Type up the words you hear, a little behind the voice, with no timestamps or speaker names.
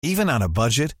Even on a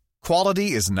budget,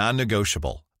 quality is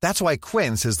non-negotiable. That's why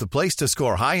Quince is the place to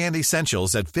score high-end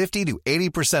essentials at 50 to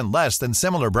 80% less than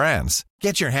similar brands.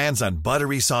 Get your hands on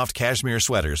buttery soft cashmere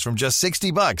sweaters from just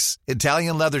 $60,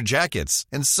 Italian leather jackets,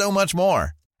 and so much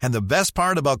more. And the best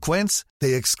part about Quince,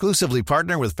 they exclusively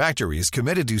partner with factories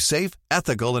committed to safe,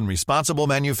 ethical, and responsible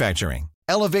manufacturing.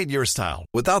 Elevate your style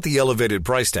without the elevated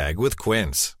price tag with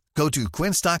Quince. Go to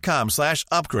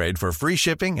quince.com/upgrade for free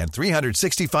shipping and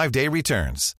 365-day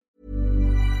returns.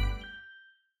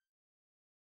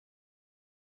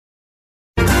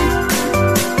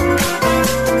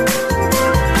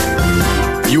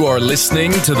 You are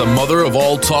listening to the Mother of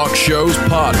All Talk Shows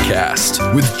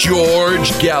podcast with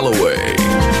George Galloway.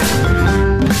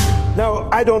 Now,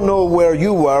 I don't know where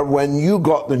you were when you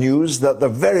got the news that the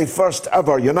very first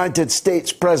ever United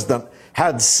States president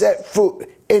had set foot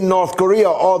in North Korea,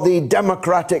 or the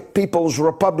Democratic People's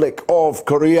Republic of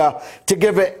Korea, to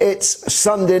give it its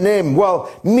Sunday name.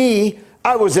 Well,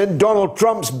 I was in Donald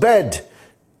Trump's bed.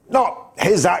 Not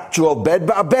his actual bed,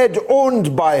 but a bed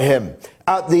owned by him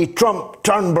at the Trump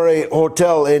Turnberry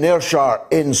Hotel in Ayrshire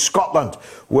in Scotland,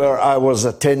 where I was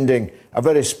attending a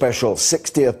very special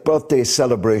 60th birthday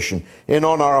celebration in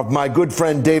honour of my good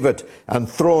friend David, and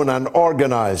thrown and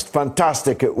organised,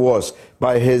 fantastic it was,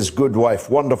 by his good wife,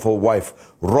 wonderful wife,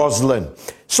 Roslyn.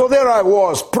 So there I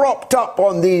was, propped up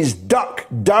on these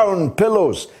duck-down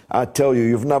pillows. I tell you,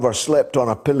 you've never slept on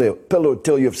a pillow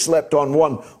till you've slept on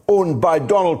one owned by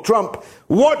Donald Trump,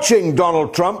 watching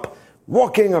Donald Trump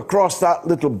walking across that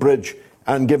little bridge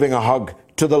and giving a hug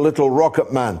to the little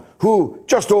rocket man, who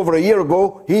just over a year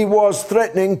ago he was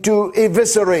threatening to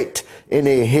eviscerate in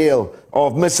a hail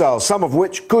of missiles, some of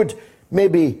which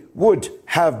would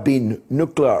have been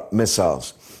nuclear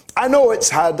missiles. I know it's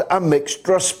had a mixed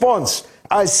response.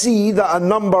 I see that a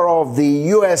number of the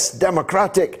US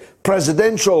Democratic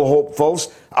presidential hopefuls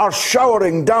are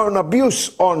showering down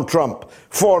abuse on Trump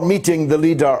for meeting the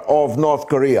leader of North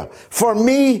Korea. For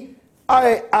me,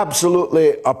 I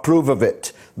absolutely approve of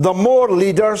it. The more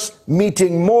leaders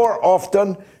meeting more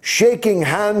often, shaking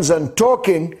hands and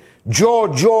talking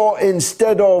jaw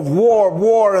instead of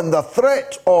war, and the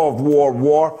threat of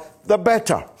war, the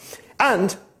better.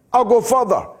 And I'll go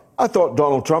further. I thought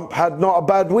Donald Trump had not a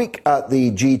bad week at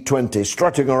the G20,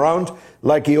 strutting around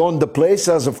like he owned the place,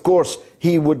 as of course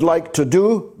he would like to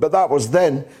do, but that was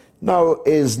then. Now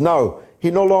is now.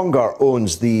 He no longer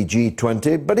owns the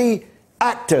G20, but he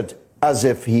acted as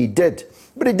if he did.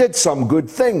 But he did some good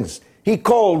things. He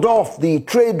called off the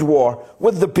trade war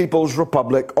with the People's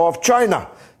Republic of China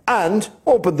and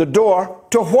opened the door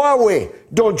to Huawei,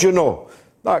 don't you know?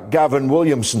 That Gavin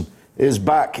Williamson is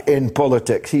back in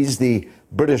politics. He's the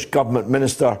British government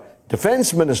minister,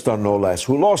 defence minister no less,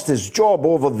 who lost his job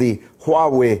over the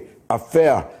Huawei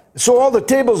affair. So all the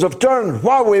tables have turned.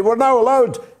 Huawei, we're now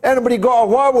allowed. Anybody got a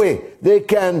Huawei, they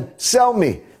can sell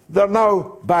me. They're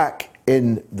now back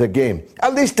in the game,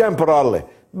 at least temporarily.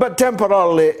 But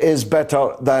temporarily is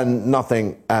better than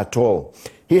nothing at all.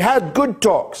 He had good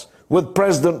talks with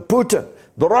President Putin,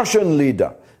 the Russian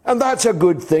leader, and that's a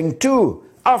good thing too.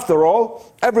 After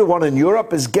all, everyone in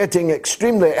Europe is getting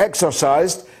extremely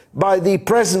exercised by the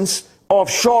presence of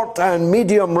short and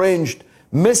medium-ranged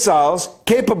missiles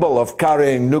capable of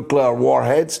carrying nuclear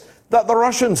warheads that the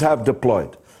Russians have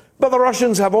deployed. But the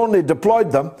Russians have only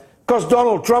deployed them because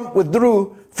Donald Trump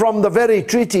withdrew from the very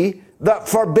treaty that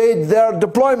forbade their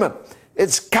deployment.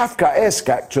 It's Kafkaesque,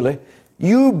 actually.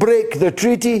 You break the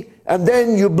treaty and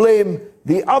then you blame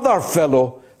the other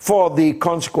fellow for the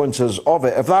consequences of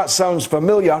it. If that sounds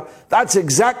familiar, that's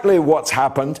exactly what's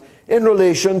happened in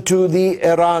relation to the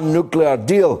Iran nuclear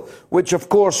deal, which of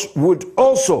course would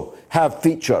also have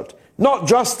featured, not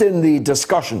just in the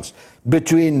discussions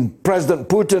between President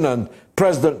Putin and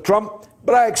President Trump,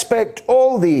 but I expect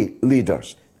all the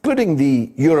leaders, including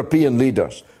the European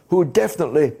leaders, who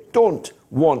definitely don't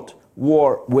want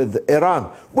war with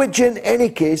Iran, which in any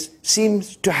case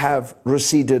seems to have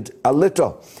receded a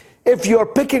little. If you're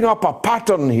picking up a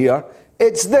pattern here,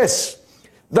 it's this,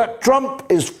 that Trump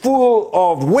is full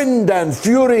of wind and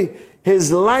fury.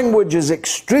 His language is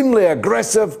extremely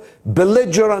aggressive,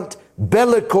 belligerent,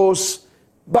 bellicose,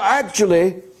 but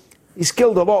actually he's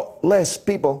killed a lot less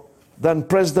people than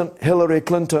President Hillary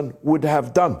Clinton would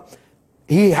have done.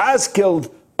 He has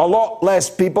killed a lot less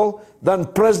people than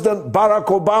President Barack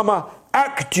Obama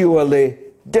actually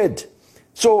did.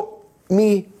 So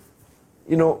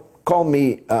call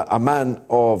me a man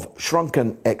of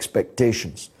shrunken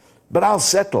expectations, but I'll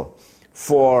settle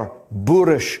for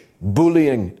boorish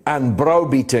bullying and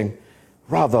browbeating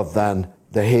rather than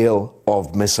the hail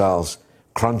of missiles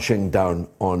crunching down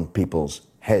on people's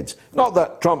heads. Not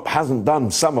that Trump hasn't done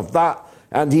some of that,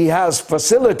 and he has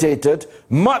facilitated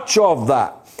much of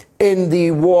that in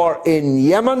the war in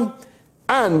Yemen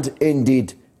and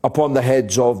indeed upon the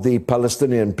heads of the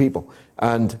Palestinian people.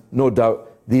 And no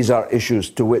doubt these are issues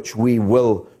to which we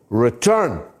will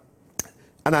return.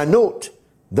 And I note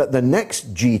that the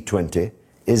next G20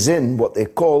 is in what they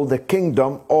call the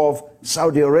Kingdom of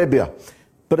Saudi Arabia.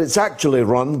 But it's actually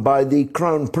run by the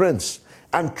Crown Prince.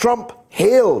 And Trump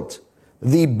hailed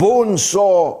the bone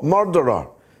saw murderer,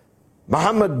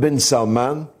 Mohammed bin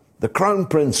Salman, the Crown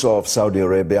Prince of Saudi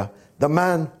Arabia, the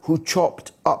man who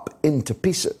chopped up into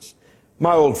pieces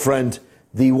my old friend,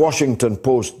 the Washington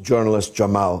Post journalist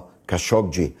Jamal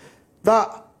Khashoggi.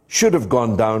 That should have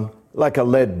gone down like a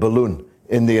lead balloon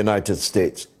in the United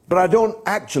States. But I don't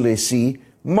actually see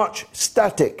much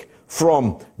static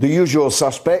from the usual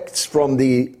suspects, from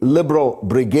the Liberal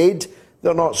Brigade.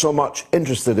 They're not so much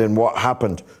interested in what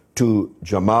happened to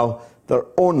Jamal. They're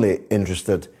only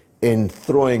interested in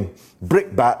throwing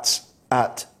brickbats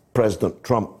at President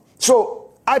Trump.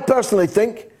 So I personally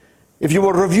think if you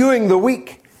were reviewing the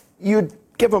week, you'd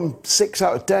give him 6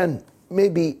 out of 10,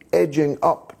 maybe edging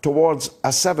up towards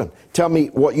a 7. Tell me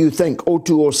what you think.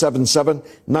 02077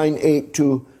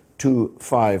 982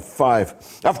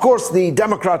 255. Of course, the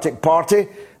Democratic Party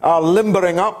are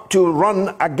limbering up to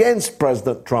run against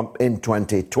President Trump in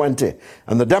 2020.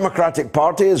 And the Democratic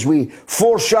Party, as we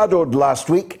foreshadowed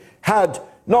last week, had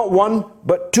not one,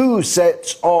 but 2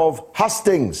 sets of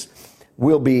hustings.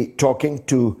 We'll be talking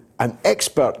to an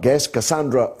expert guest,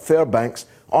 Cassandra Fairbanks,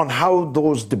 on how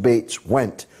those debates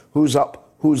went. Who's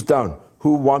up, who's down,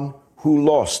 who won, who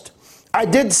lost. I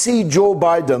did see Joe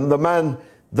Biden, the man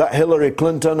that Hillary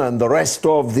Clinton and the rest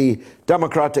of the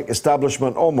Democratic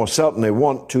establishment almost certainly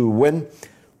want to win,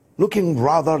 looking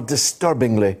rather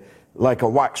disturbingly like a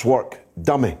waxwork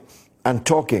dummy and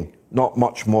talking not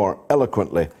much more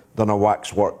eloquently than a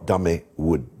waxwork dummy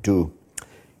would do.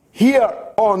 Here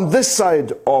on this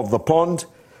side of the pond,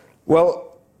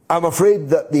 well, I'm afraid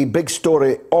that the big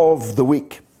story of the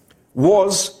week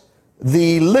was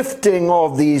the lifting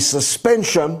of the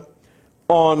suspension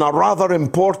on a rather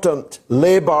important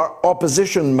Labour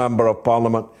opposition member of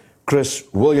Parliament, Chris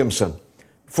Williamson,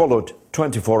 followed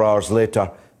 24 hours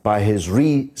later by his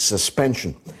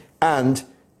re-suspension. And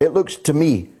it looks to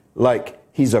me like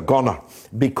he's a goner,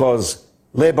 because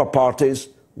Labour parties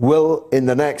will, in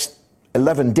the next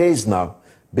 11 days now,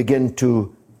 begin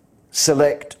to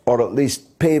select, or at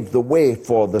least pave the way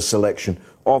for the selection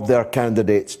of their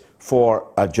candidates for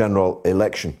a general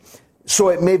election. So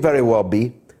it may very well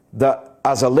be that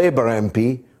as a Labour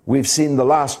MP, we've seen the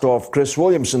last of Chris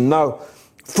Williamson. Now,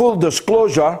 full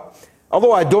disclosure,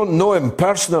 although I don't know him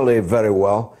personally very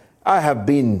well, I have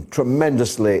been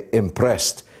tremendously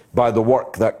impressed by the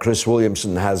work that Chris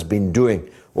Williamson has been doing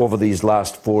over these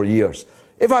last 4 years.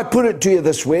 If I put it to you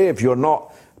this way, if you're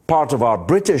not part of our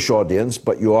British audience,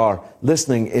 but you are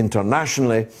listening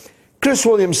internationally, Chris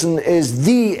Williamson is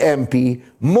the MP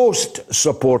most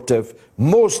supportive,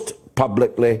 most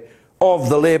publicly, of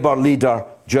the Labour leader,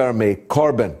 Jeremy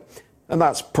Corbyn. And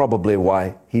that's probably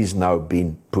why he's now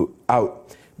been put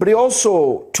out. But he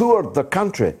also toured the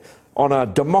country on a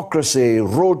democracy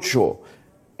roadshow,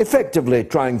 effectively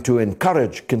trying to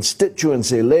encourage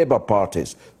constituency Labour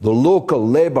parties, the local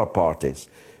Labour parties,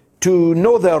 to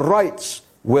know their rights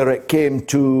where it came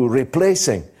to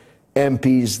replacing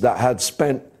MPs that had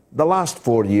spent the last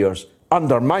 4 years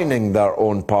undermining their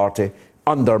own party,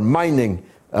 undermining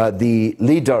the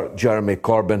leader, Jeremy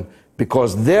Corbyn,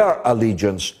 because their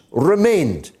allegiance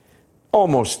remained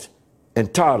almost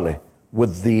entirely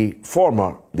with the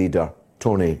former leader,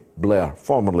 Tony Blair,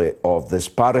 formerly of this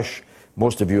parish.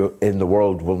 Most of you in the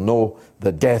world will know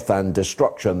the death and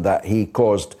destruction that he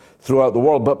caused throughout the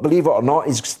world. But believe it or not,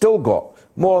 he's still got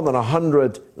more than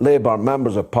 100 Labour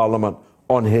members of Parliament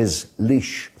on his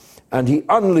leash. And he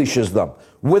unleashes them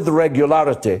with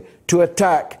regularity to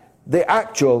attack the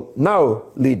actual now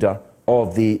leader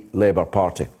of the Labour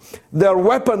Party. Their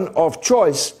weapon of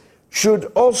choice should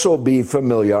also be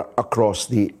familiar across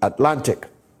the Atlantic.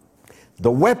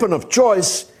 The weapon of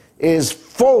choice is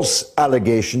false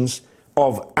allegations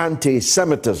of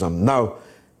anti-Semitism. Now,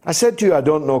 I said to you I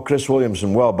don't know Chris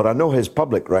Williamson well, but I know his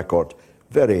public record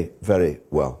very, very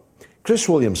well. Chris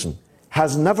Williamson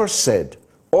has never said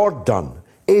or done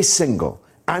a single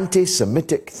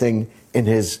anti-Semitic thing in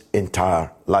his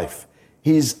entire life.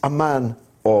 He's a man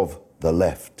of the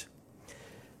left.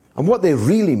 And what they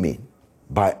really mean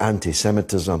by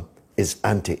anti-Semitism is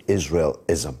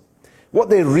anti-Israelism. What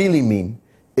they really mean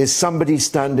is somebody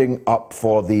standing up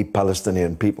for the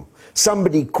Palestinian people.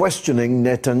 Somebody questioning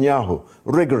Netanyahu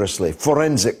rigorously,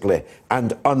 forensically,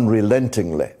 and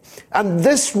unrelentingly. And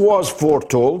this was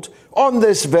foretold on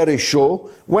this very show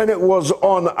when it was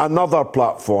on another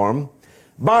platform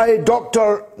by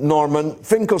Dr. Norman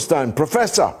Finkelstein,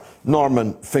 Professor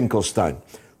Norman Finkelstein,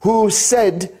 who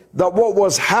said that what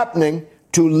was happening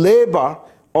to Labour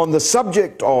on the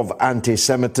subject of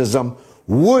anti-Semitism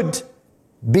would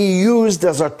be used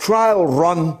as a trial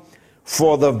run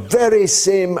for the very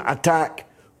same attack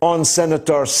on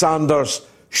Senator Sanders,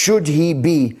 should he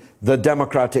be the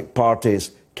Democratic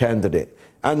Party's candidate.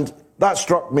 And that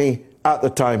struck me at the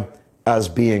time as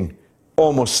being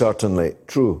almost certainly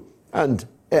true. And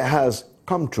it has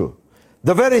come true.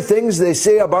 The very things they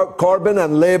say about Corbyn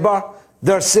and Labour,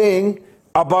 they're saying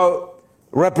about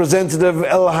Representative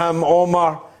Ilhan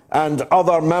Omar and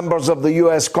other members of the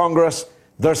US Congress.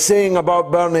 They're saying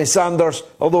about Bernie Sanders,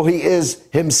 although he is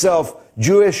himself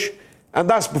Jewish, and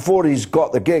that's before he's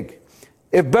got the gig.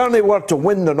 If Bernie were to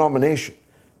win the nomination,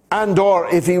 and or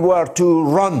if he were to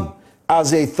run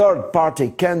as a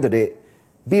third-party candidate,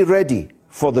 be ready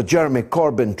for the Jeremy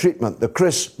Corbyn treatment, the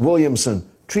Chris Williamson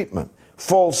treatment,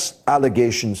 false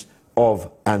allegations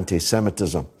of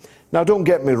anti-Semitism. Now, don't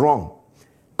get me wrong.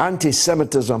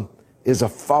 Anti-Semitism is a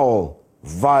foul,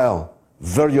 vile,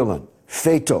 virulent,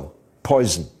 fatal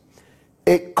poison.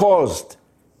 It caused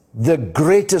the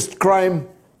greatest crime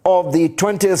of the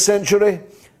 20th century,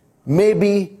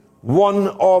 maybe one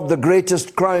of the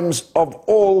greatest crimes of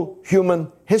all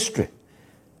human history.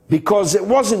 Because it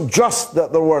wasn't just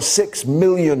that there were 6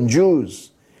 million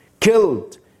Jews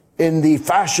killed in the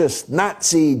fascist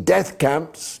Nazi death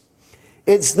camps,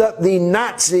 it's that the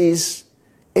Nazis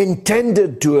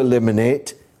intended to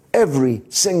eliminate every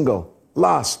single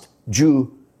last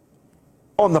Jew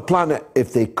on the planet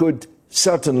if they could,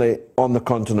 certainly on the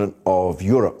continent of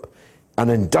Europe. An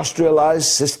industrialized,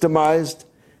 systemized,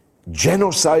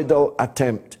 genocidal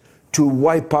attempt to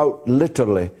wipe out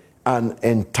literally an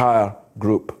entire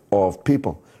group of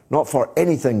people. Not for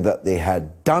anything that they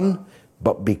had done,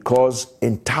 but because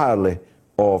entirely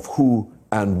of who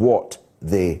and what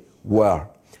they were.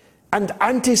 And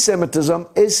anti-Semitism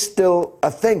is still a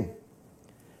thing.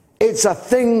 It's a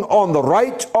thing on the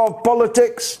right of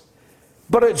politics,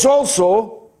 but it's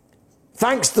also,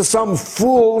 thanks to some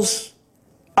fools,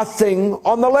 a thing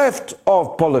on the left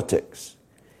of politics.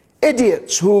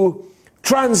 Idiots who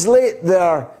translate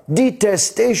their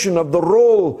detestation of the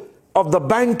role of the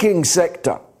banking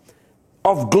sector,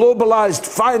 of globalized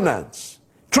finance,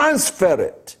 transfer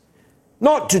it,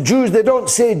 not to Jews. They don't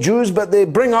say Jews, but they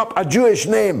bring up a Jewish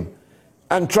name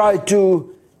and try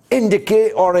to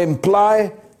indicate or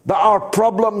imply that our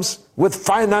problems with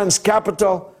finance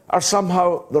capital are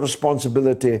somehow the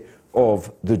responsibility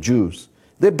of the Jews.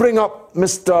 They bring up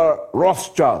Mr.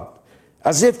 Rothschild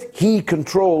as if he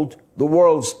controlled the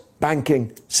world's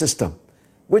banking system,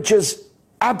 which is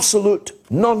absolute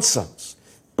nonsense.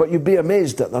 But you'd be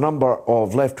amazed at the number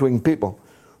of left-wing people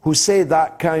who say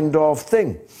that kind of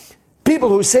thing. People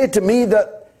who say to me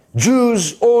that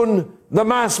Jews own the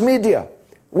mass media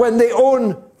when they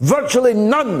own virtually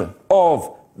none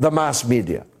of the mass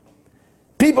media.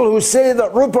 People who say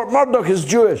that Rupert Murdoch is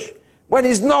Jewish when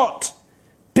he's not.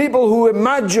 People who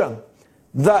imagine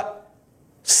that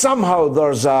somehow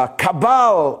there's a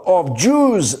cabal of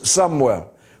Jews somewhere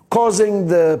causing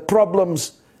the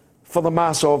problems for the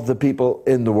mass of the people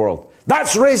in the world.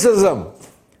 That's racism.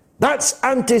 That's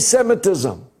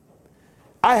anti-Semitism.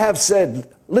 I have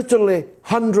said literally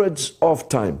hundreds of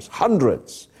times,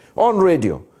 hundreds, on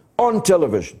radio, on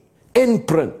television, in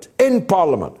print, in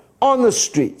Parliament, on the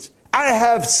streets. I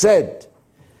have said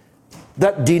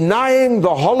that denying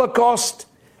the Holocaust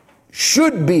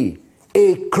should be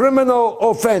a criminal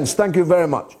offence. Thank you very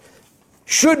much.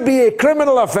 Should be a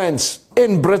criminal offence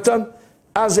in Britain,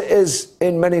 as it is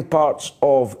in many parts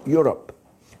of Europe.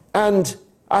 And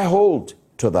I hold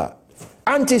to that.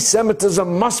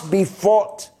 Anti-Semitism must be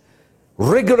fought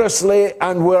rigorously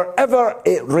and wherever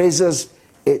it raises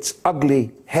its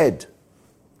ugly head.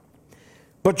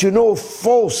 But you know,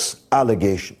 false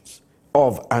allegations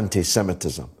of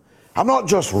anti-Semitism are not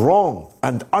just wrong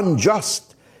and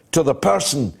unjust to the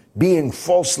person being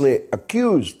falsely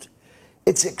accused.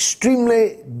 It's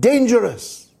extremely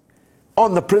dangerous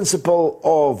on the principle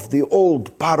of the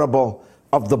old parable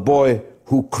of the boy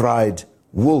who cried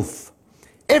wolf.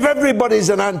 If everybody's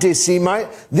an anti-Semite,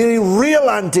 the real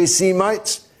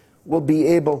anti-Semites will be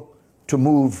able to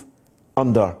move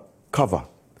under cover.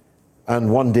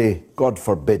 And one day, God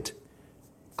forbid,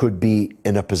 could be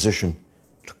in a position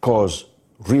to cause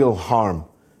real harm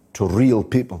to real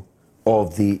people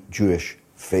of the Jewish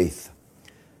faith.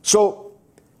 So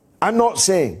I'm not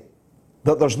saying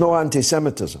that there's no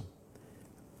anti-Semitism.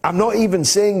 I'm not even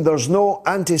saying there's no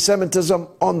anti-Semitism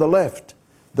on the left.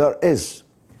 There is.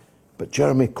 But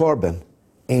Jeremy Corbyn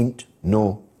ain't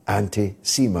no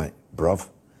anti-Semite, bruv.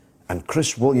 And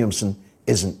Chris Williamson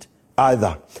isn't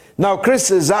either. Now,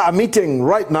 Chris is at a meeting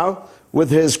right now with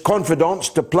his confidants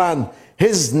to plan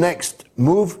his next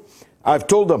move. I've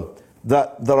told him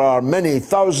that there are many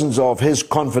thousands of his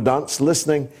confidants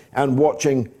listening and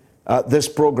watching this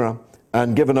program,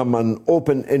 and given him an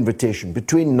open invitation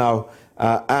between now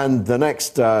and the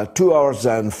next 2 hours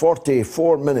and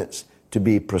 44 minutes, to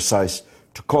be precise,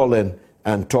 to call in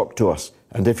and talk to us.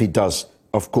 And if he does,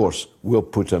 of course, we'll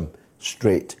put him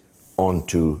straight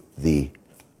onto the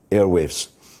airwaves.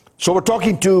 So we're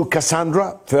talking to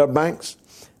Cassandra Fairbanks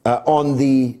on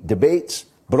the debates,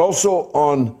 but also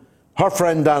on her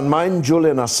friend and mine,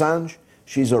 Julian Assange.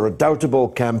 She's a redoubtable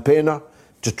campaigner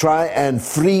to try and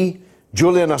free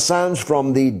Julian Assange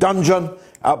from the dungeon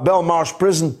at Belmarsh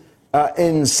Prison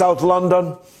in South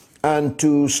London, and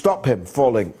to stop him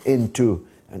falling into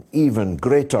an even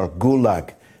greater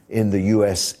gulag in the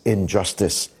US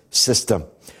injustice system.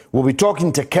 We'll be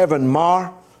talking to Kevin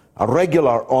Marr, a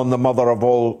regular on the Mother of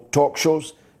All talk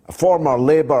shows, a former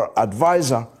Labour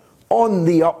advisor, on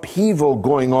the upheaval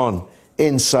going on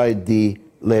inside the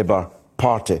Labour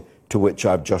Party, to which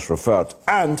I've just referred.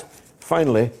 And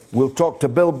finally, we'll talk to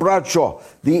Bill Bradshaw,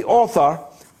 the author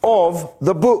of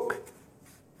the book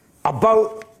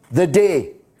about the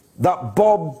day that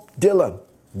Bob Dylan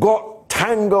got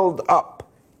tangled up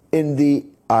in the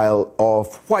Isle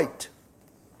of Wight.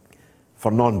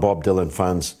 For non-Bob Dylan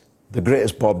fans, the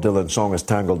greatest Bob Dylan song is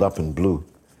Tangled Up in Blue.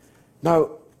 Now,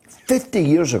 50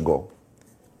 years ago,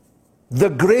 the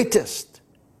greatest,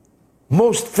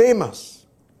 most famous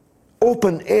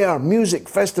open-air music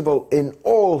festival in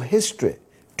all history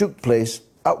took place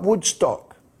at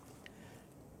Woodstock.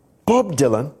 Bob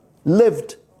Dylan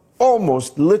lived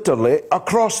almost literally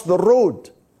across the road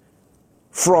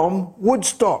from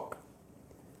Woodstock.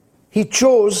 He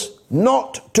chose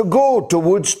not to go to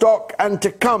Woodstock and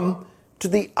to come to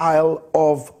the Isle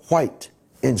of Wight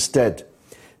instead.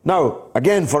 Now,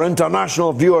 again, for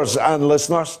international viewers and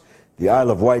listeners, the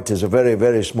Isle of Wight is a very,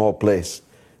 very small place.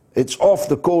 It's off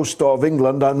the coast of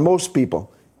England, and most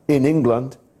people in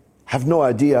England have no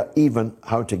idea even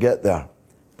how to get there.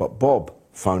 But Bob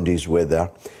found his way there.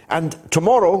 And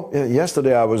tomorrow,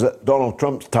 yesterday I was at Donald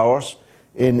Trump's Towers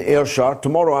in Ayrshire.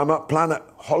 Tomorrow I'm at Planet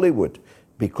Hollywood,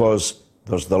 because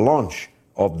there's the launch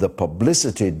of the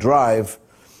publicity drive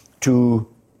to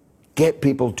get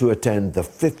people to attend the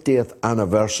 50th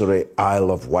anniversary Isle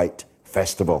of Wight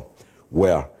Festival,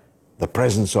 where the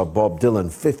presence of Bob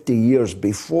Dylan 50 years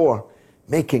before,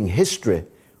 making history,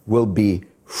 will be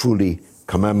fully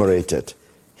commemorated.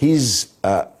 He's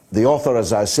the author,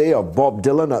 as I say, of Bob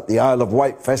Dylan at the Isle of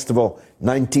Wight Festival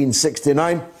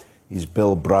 1969. He's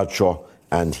Bill Bradshaw,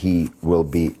 and he will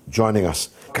be joining us.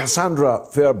 Cassandra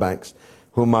Fairbanks,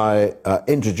 whom I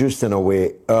introduced in a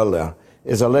way earlier,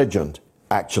 is a legend,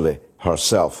 actually,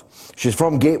 herself. She's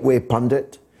from Gateway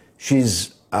Pundit.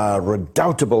 She's a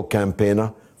redoubtable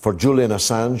campaigner for Julian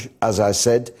Assange, as I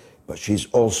said, but she's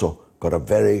also got a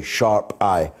very sharp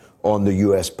eye on the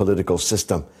US political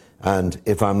system. And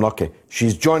if I'm lucky,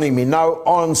 she's joining me now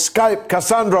on Skype.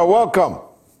 Cassandra, welcome.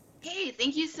 Hey,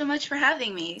 thank you so much for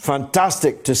having me.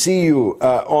 Fantastic to see you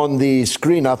on the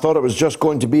screen. I thought it was just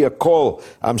going to be a call.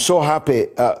 I'm so happy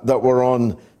that we're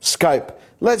on Skype.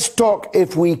 Let's talk,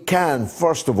 if we can,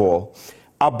 first of all,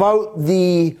 about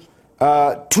the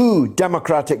two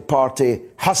Democratic Party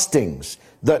hustings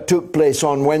that took place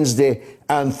on Wednesday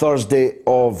and Thursday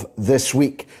of this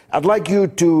week. I'd like you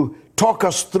to talk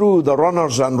us through the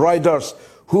runners and riders,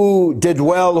 who did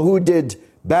well, who did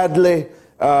badly,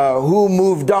 who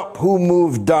moved up, who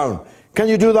moved down. Can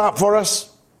you do that for us?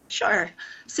 Sure.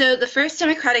 So the first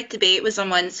Democratic debate was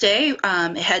on Wednesday.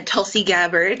 It had Tulsi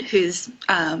Gabbard, who's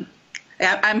I'm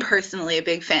personally a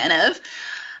big fan of.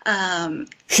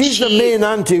 She's the main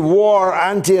anti-war,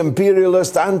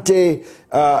 anti-imperialist,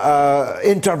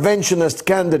 anti-interventionist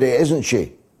candidate, isn't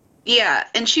she? Yeah,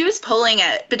 and she was polling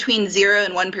at between 0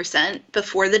 and 1%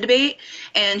 before the debate,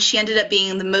 and she ended up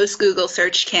being the most Google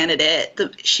searched candidate.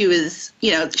 She was,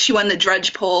 she won the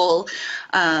Drudge poll.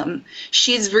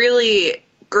 She's really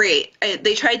great.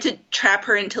 They tried to trap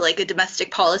her into like a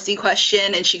domestic policy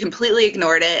question, and she completely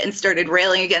ignored it and started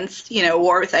railing against,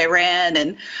 war with Iran,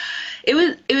 and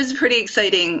it was a pretty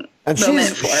exciting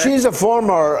moment for her. She's a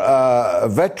former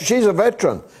she's a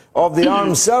veteran of the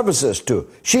armed services too.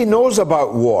 She knows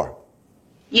about war.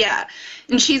 Yeah,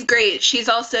 and she's great. She was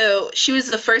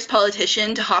the first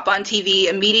politician to hop on TV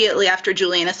immediately after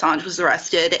Julian Assange was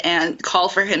arrested and call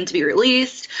for him to be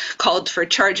released, called for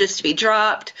charges to be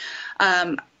dropped.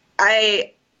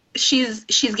 She's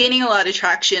gaining a lot of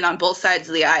traction on both sides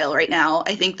of the aisle right now.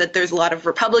 I think that there's a lot of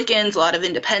Republicans, a lot of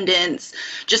independents,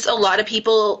 just a lot of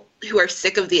people who are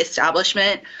sick of the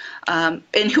establishment,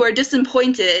 and who are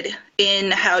disappointed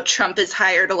in how Trump has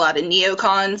hired a lot of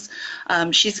neocons.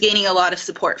 She's gaining a lot of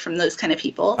support from those kind of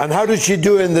people. And how did she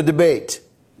do in the debate?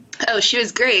 Oh, she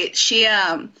was great. She,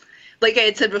 like I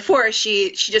had said before,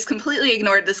 she just completely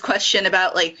ignored this question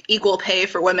about like equal pay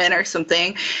for women or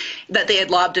something that they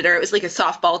had lobbed at her. It was like a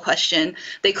softball question.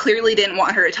 They clearly didn't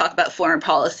want her to talk about foreign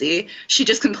policy. She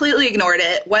just completely ignored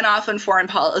it, went off on foreign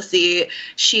policy.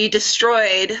 She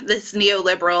destroyed this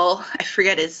neoliberal, I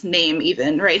forget his name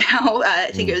even right now. I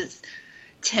think it was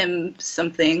Tim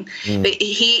something. But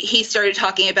he started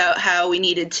talking about how we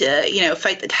needed to,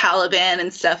 fight the Taliban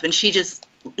and stuff, and she just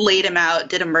laid him out,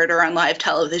 did a murder on live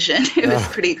television. It was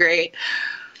pretty great.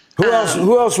 Who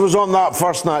else was on that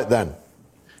first night then?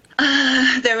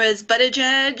 There was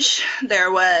Buttigieg.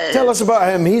 There was... Tell us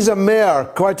about him. He's a mayor,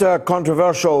 quite a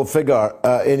controversial figure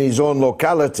in his own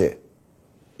locality.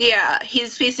 Yeah,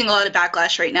 he's facing a lot of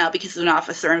backlash right now because of an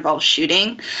officer-involved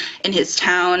shooting in his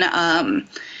town.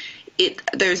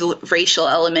 There's a racial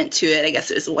element to it. I guess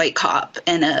it was a white cop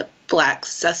and a black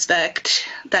suspect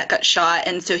that got shot,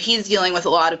 and so he's dealing with a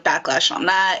lot of backlash on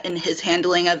that and his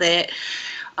handling of it.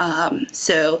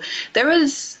 So it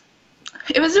was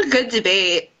a good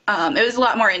debate. It was a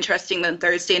lot more interesting than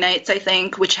Thursday nights, I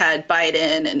think, which had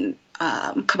Biden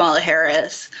and Kamala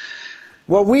Harris.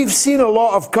 Well, we've seen a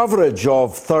lot of coverage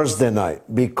of Thursday night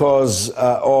because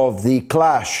of the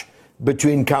clash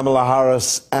between Kamala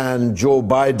Harris and Joe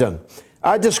Biden.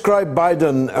 I described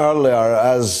Biden earlier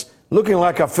as looking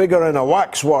like a figure in a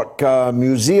waxwork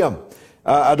museum.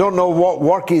 I don't know what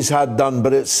work he's had done,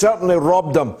 but it certainly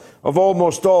robbed him of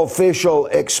almost all facial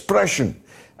expression.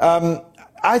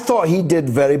 I thought he did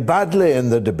very badly in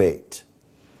the debate.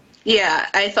 Yeah,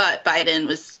 I thought Biden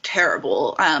was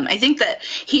terrible. I think that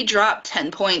he dropped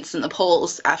 10 points in the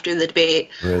polls after the debate.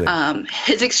 Really?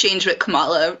 His exchange with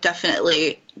Kamala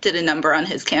definitely did a number on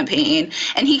his campaign.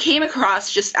 And he came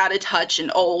across just out of touch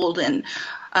and old and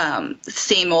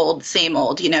same old.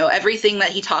 Everything that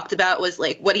he talked about was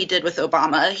like what he did with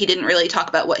Obama. He didn't really talk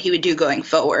about what he would do going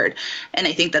forward. And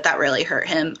I think that really hurt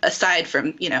him, aside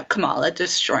from, Kamala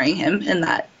destroying him in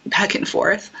that back and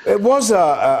forth. It was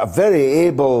a very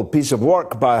able piece of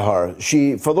work by her.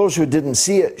 For those who didn't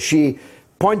see it, she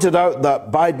pointed out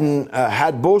that Biden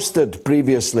had boasted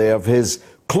previously of his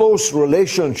close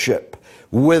relationship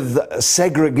with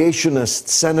segregationist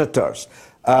senators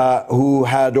who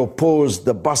had opposed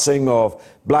the busing of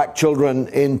black children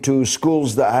into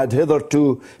schools that had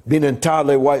hitherto been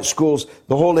entirely white schools,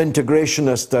 the whole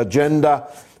integrationist agenda.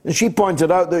 And she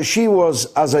pointed out that she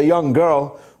was, as a young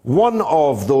girl, one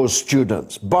of those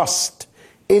students bused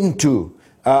into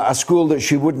a school that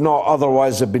she would not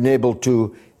otherwise have been able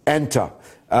to enter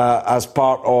as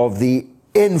part of the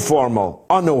informal,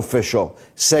 unofficial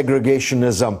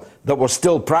segregationism that was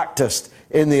still practiced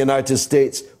in the United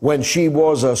States when she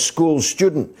was a school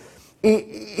student.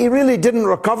 He really didn't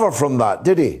recover from that,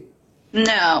 did he?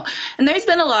 No. And there's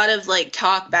been a lot of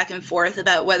talk back and forth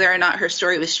about whether or not her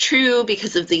story was true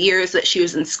because of the years that she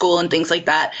was in school and things like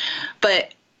that.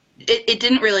 But it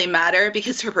didn't really matter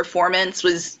because her performance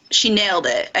she nailed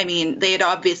it. I mean, they had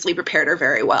obviously prepared her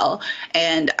very well,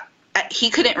 and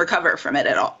he couldn't recover from it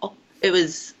at all.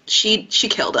 She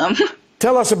killed him.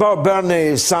 Tell us about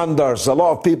Bernie Sanders. A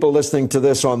lot of people listening to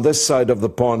this on this side of the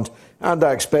pond, and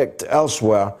I expect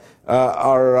elsewhere,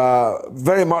 are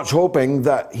very much hoping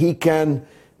that he can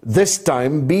this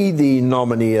time be the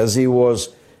nominee, as he was,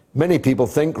 many people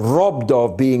think, robbed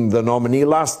of being the nominee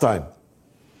last time.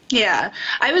 Yeah,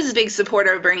 I was a big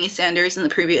supporter of Bernie Sanders in the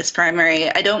previous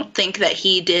primary. I don't think that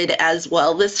he did as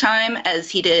well this time as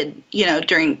he did,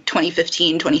 during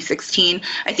 2015, 2016.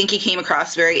 I think he came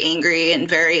across very angry and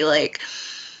very,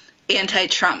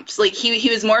 anti-Trump. He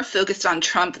was more focused on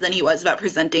Trump than he was about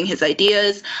presenting his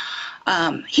ideas.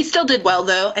 He still did well,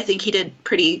 though. I think he did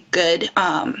pretty good.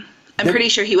 I'm pretty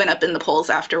sure he went up in the polls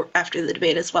after the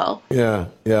debate as well. Yeah.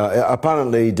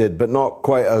 Apparently he did, but not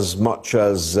quite as much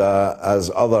as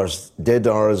others did,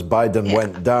 or as Biden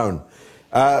went down.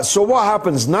 So what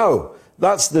happens now?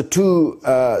 That's the two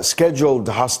scheduled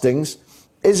hustings.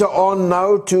 Is it on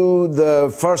now to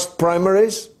the first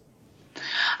primaries?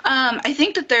 I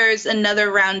think that there's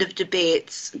another round of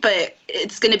debates, but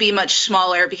it's going to be much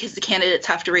smaller because the candidates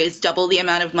have to raise double the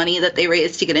amount of money that they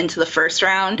raised to get into the first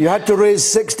round. You had to raise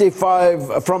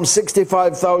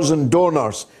 65,000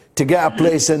 donors to get a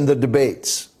place in the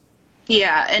debates.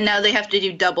 Yeah, and now they have to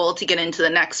do double to get into the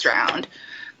next round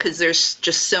because there's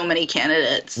just so many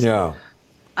candidates. Yeah.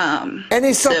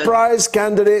 Any surprise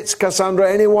candidates,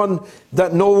 Cassandra? Anyone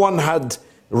that no one had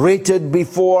rated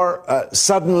before,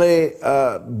 suddenly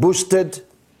boosted?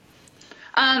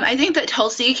 I think that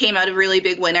Tulsi came out a really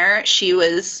big winner. She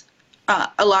was,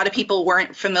 a lot of people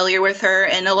weren't familiar with her,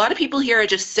 and a lot of people here are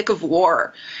just sick of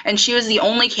war. And she was the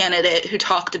only candidate who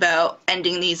talked about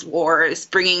ending these wars,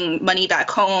 bringing money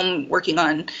back home, working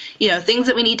on, things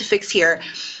that we need to fix here.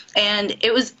 And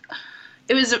it was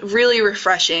really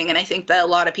refreshing, and I think that a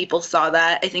lot of people saw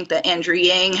that. I think that Andrew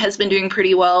Yang has been doing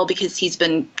pretty well because he's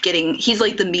like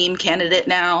the meme candidate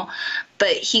now,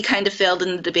 but he kind of failed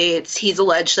in the debates. He's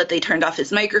alleged that they turned off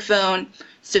his microphone,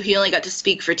 so he only got to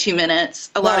speak for 2 minutes.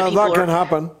 That can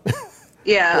happen.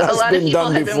 Yeah, a lot of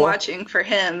people had been watching for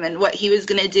him and what he was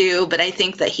going to do, but I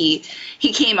think that he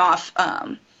came off.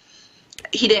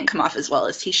 He didn't come off as well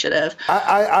as he should have.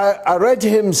 I read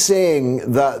him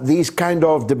saying that these kind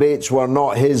of debates were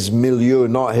not his milieu,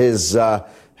 not his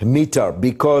meter,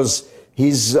 because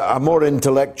he's a more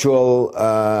intellectual,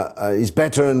 he's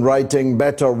better in writing,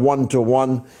 better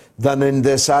one-to-one than in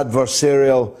this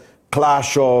adversarial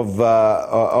clash of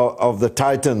the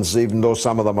titans, even though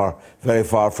some of them are very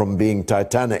far from being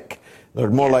Titanic. They're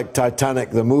more like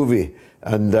Titanic, the movie,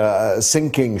 and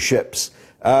sinking ships.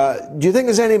 Do you think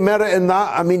there's any merit in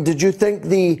that? I mean, did you think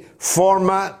the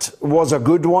format was a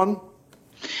good one?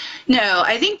 No,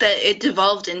 I think that it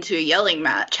devolved into a yelling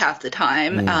match half the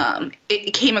time.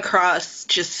 It came across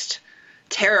just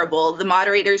terrible. The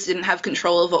moderators didn't have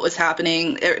control of what was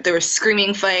happening. There were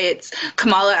screaming fights.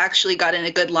 Kamala actually got in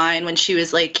a good line when she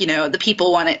was like, the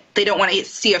people they don't want to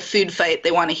see a food fight. They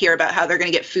want to hear about how they're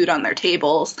going to get food on their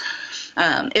tables.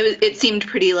 It seemed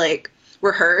pretty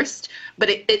rehearsed, but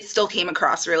it still came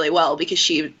across really well because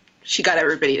she got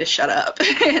everybody to shut up,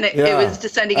 and it was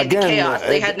descending into chaos.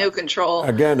 They had no control.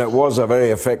 Again, it was a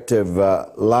very effective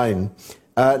line.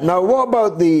 Now, what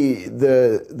about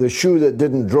the shoe that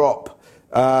didn't drop?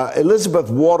 Elizabeth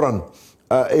Warren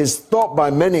is thought by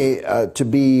many to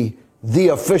be the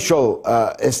official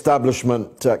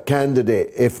establishment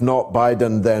candidate. If not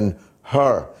Biden, then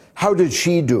her. How did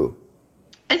she do?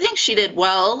 I think she did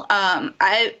well.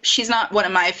 She's not one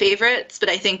of my favorites, but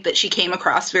I think that she came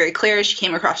across very clear. She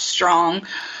came across strong.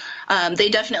 They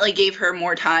definitely gave her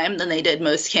more time than they did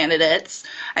most candidates.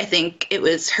 I think it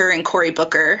was her and Cory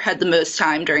Booker had the most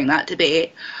time during that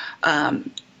debate.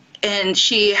 And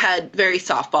she had very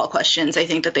softball questions. I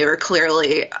think that they were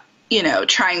clearly,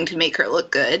 trying to make her look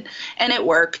good. And it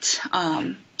worked.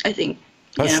 I think,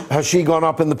 Has she gone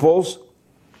up in the polls?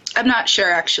 I'm not sure,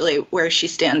 actually, where she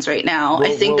stands right now.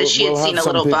 I think that she had seen a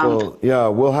little bump. Yeah,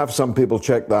 we'll have some people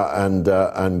check that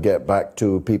and get back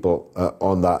to people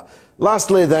on that.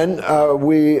 Lastly, then,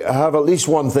 we have at least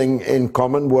one thing in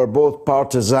common. We're both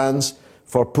partisans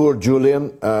for poor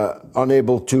Julian,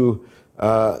 unable to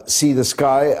see the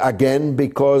sky again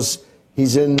because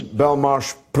he's in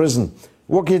Belmarsh prison.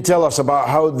 What can you tell us about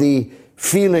how the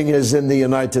feeling is in the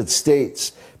United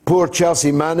States? Poor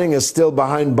Chelsea Manning is still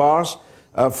behind bars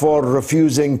for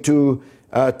refusing to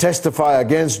testify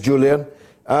against Julian.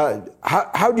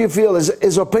 How do you feel?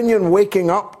 Is opinion waking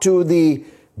up to the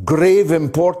grave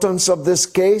importance of this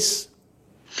case?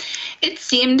 It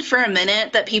seemed for a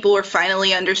minute that people were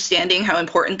finally understanding how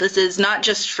important this is, not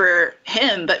just for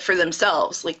him, but for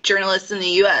themselves. Like, journalists in the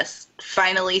U.S.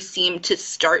 finally seemed to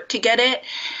start to get it.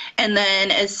 And then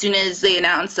as soon as they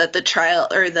announced that the trial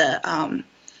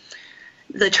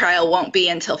won't be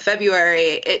until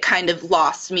February, it kind of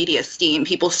lost media steam.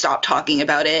 People stopped talking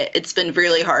about it. It's been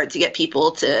really hard to get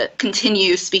people to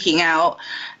continue speaking out.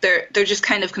 They're just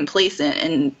kind of complacent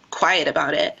and quiet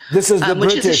about it. This is the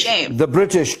which is a shame. The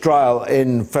British trial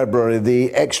in February,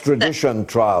 the extradition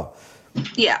trial.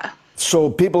 Yeah. So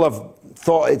people have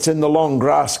thought it's in the long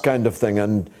grass kind of thing,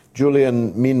 and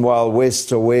Julian, meanwhile,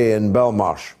 wastes away in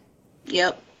Belmarsh.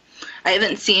 Yep. I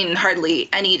haven't seen hardly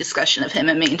any discussion of him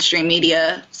in mainstream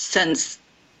media since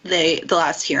the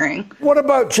last hearing. What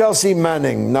about Chelsea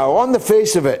Manning? Now, on the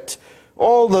face of it,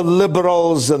 all the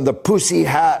liberals and the pussy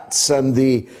hats and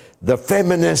the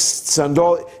feminists and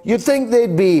all, you'd think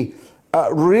they'd be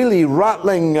really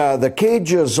rattling the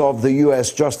cages of the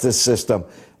U.S. justice system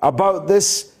about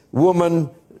this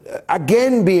woman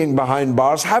again being behind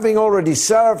bars, having already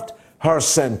served her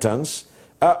sentence,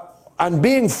 and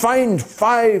being fined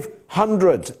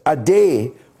 $500 a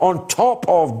day on top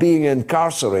of being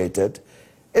incarcerated.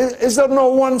 Is there no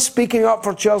one speaking up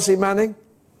for Chelsea Manning?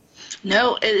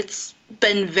 No, it's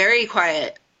been very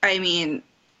quiet. I mean,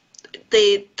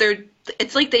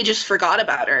 it's like they just forgot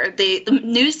about her. The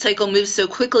news cycle moves so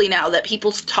quickly now that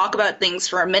people talk about things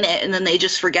for a minute and then they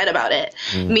just forget about it.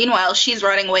 Meanwhile, she's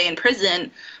rotting away in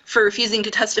prison for refusing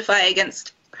to testify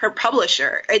against her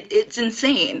publisher. It's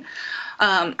insane.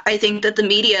 I think that the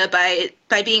media,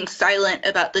 by being silent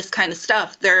about this kind of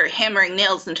stuff, they're hammering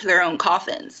nails into their own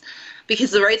coffins,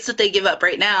 because the rights that they give up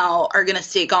right now are going to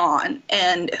stay gone.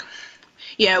 And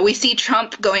we see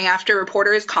Trump going after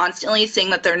reporters constantly, saying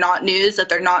that they're not news, that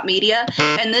they're not media,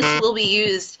 and this will be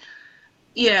used.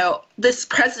 This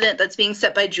precedent that's being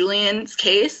set by Julian's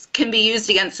case can be used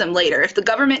against them later. If the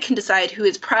government can decide who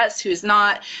is press, who is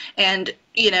not, and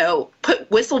put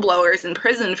whistleblowers in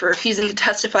prison for refusing to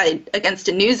testify against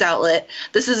a news outlet,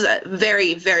 this is a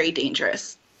very, very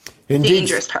dangerous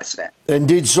precedent.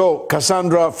 Indeed so.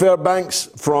 Cassandra Fairbanks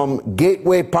from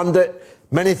Gateway Pundit,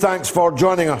 many thanks for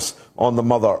joining us on the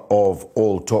Mother of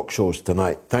All Talk Shows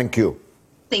tonight. Thank you.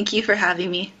 Thank you for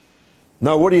having me.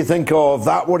 Now, what do you think of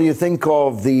that? What do you think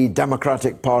of the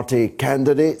Democratic Party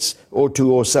candidates?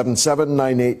 02077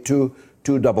 982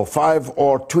 255,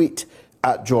 or tweet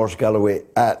at George Galloway,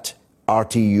 at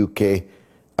RTUK,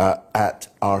 at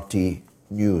RT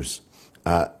News.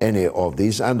 Any of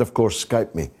these. And, of course,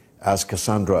 Skype me, as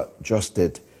Cassandra just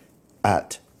did,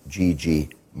 at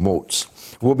GG Moats.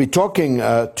 We'll be talking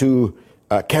to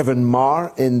Kevin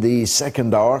Marr in the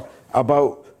second hour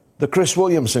about the Chris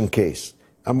Williamson case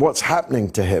and what's happening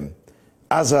to him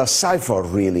as a cipher,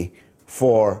 really,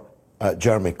 for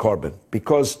Jeremy Corbyn.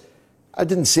 Because I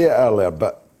didn't say it earlier,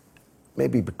 but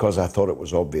maybe because I thought it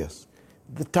was obvious,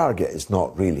 the target is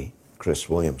not really Chris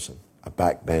Williamson, a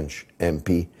backbench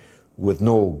MP with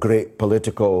no great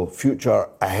political future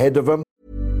ahead of him.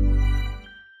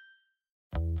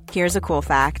 Here's a cool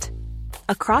fact.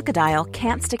 A crocodile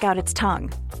can't stick out its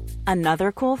tongue.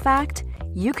 Another cool fact,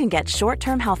 you can get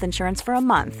short-term health insurance for a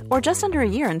month or just under a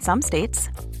year in some states.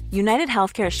 United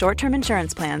Healthcare short-term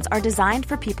insurance plans are designed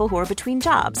for people who are between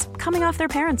jobs, coming off their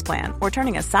parents' plan, or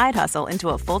turning a side hustle into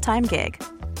a full-time gig.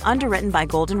 Underwritten by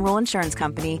Golden Rule Insurance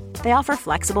Company, they offer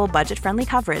flexible, budget-friendly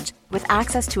coverage with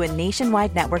access to a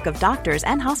nationwide network of doctors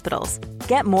and hospitals.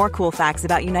 Get more cool facts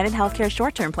about United Healthcare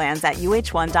short-term plans at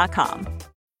uh1.com.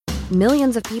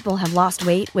 Millions of people have lost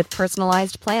weight with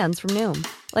personalized plans from Noom.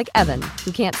 Like Evan,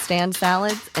 who can't stand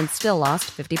salads and still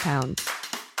lost 50 pounds.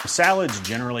 Salads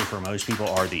generally for most people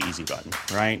are the easy button,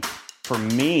 right? For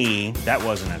me, that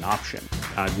wasn't an option.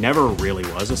 I never really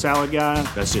was a salad guy.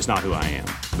 That's just not who I am.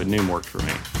 But Noom worked for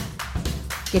me.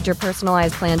 Get your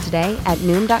personalized plan today at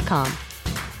Noom.com.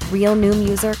 Real Noom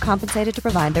user compensated to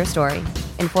provide their story.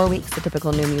 In 4 weeks, the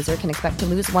typical Noom user can expect to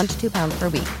lose 1 to 2 pounds per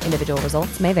week. Individual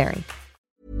results may vary.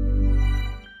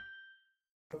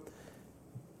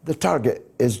 The target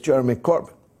is Jeremy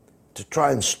Corbyn, to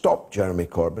try and stop Jeremy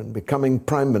Corbyn becoming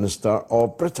Prime Minister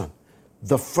of Britain,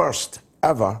 the first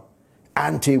ever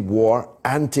anti-war,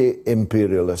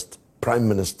 anti-imperialist Prime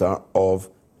Minister of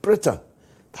Britain.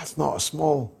 That's not a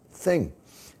small thing.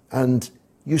 And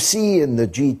you see in the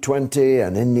G20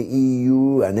 and in the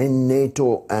EU and in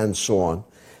NATO and so on,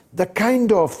 the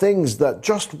kind of things that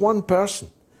just one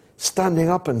person standing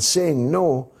up and saying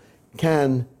no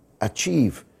can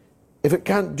achieve. If it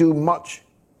can't do much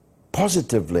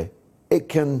positively, it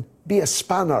can be a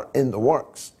spanner in the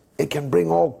works. It can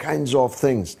bring all kinds of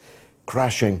things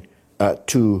crashing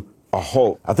to a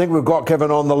halt. I think we've got Kevin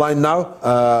on the line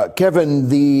now. Kevin,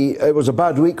 it was a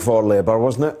bad week for Labour,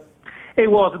 wasn't it?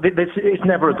 It was. It's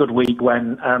never a good week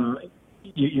when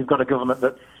you've got a government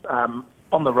that's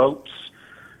on the ropes.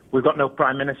 We've got no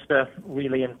prime minister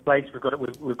really in place. We've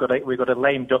got a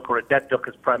lame duck or a dead duck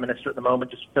as prime minister at the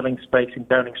moment, just filling space in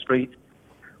Downing Street.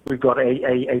 We've got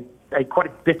a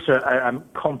quite bitter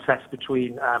contest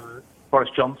between Boris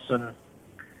Johnson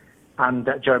and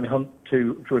Jeremy Hunt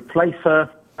to replace her.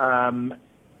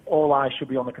 All eyes should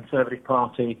be on the Conservative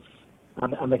Party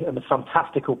and the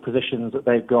fantastical positions that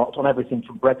they've got on everything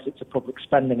from Brexit to public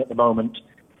spending at the moment.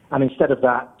 And instead of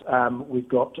that, we've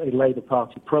got a Labour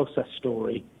Party process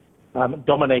story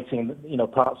dominating,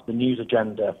 parts of the news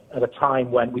agenda at a time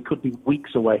when we could be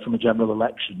weeks away from a general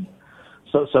election.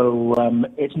 So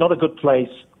it's not a good place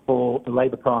for the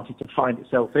Labour Party to find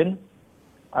itself in.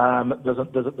 There's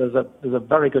a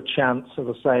very good chance, as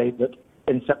I say, that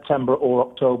in September or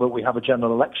October we have a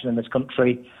general election in this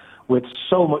country with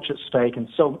so much at stake and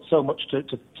so much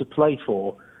to play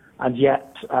for. And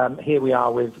yet here we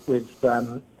are with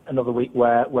another week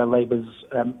where Labour's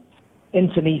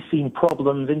internecine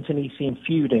problems, internecine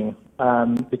feuding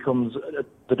becomes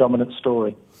the dominant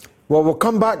story. Well, we'll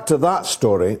come back to that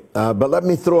story, but let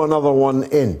me throw another one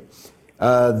in.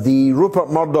 The Rupert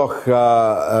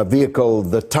Murdoch vehicle,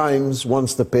 The Times,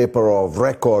 once the paper of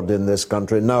record in this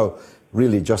country, now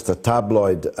really just a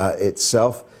tabloid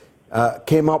itself,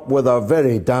 came up with a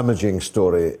very damaging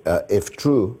story, if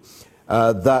true,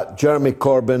 that Jeremy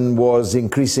Corbyn was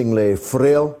increasingly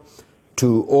frail,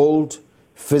 too old,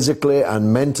 physically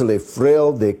and mentally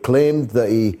frail. They claimed that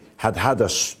he had had a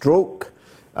stroke,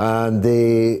 and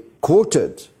they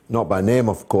quoted, not by name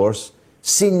of course,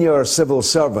 senior civil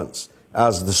servants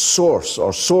as the source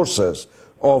or sources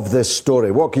of this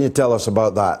story. What can you tell us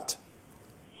about that?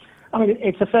 I mean,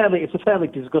 it's a fairly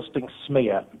disgusting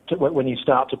smear when you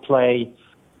start to play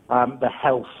the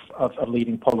health of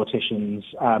leading politicians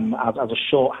as a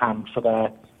shorthand for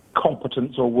their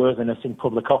competence or worthiness in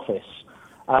public office.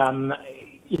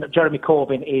 Jeremy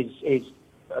Corbyn is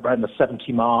around the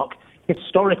 70 mark.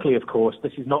 Historically, of course,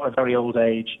 this is not a very old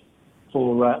age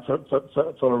for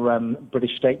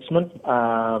British statesmen.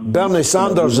 Bernie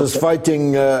Sanders is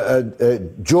fighting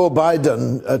Joe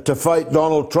Biden to fight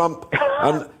Donald Trump,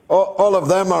 and all of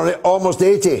them are almost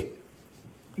 80.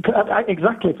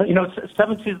 Exactly.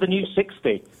 70 is the new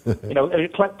 60.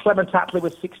 Clement Attlee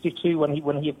was 62 when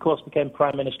he of course became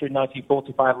Prime Minister in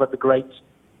 1945, led the great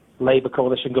Labour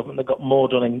coalition government that got more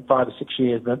done in 5 or 6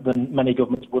 years than many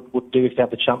governments would do if they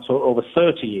had the chance over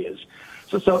 30 years.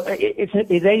 So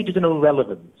his age is an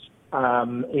irrelevance.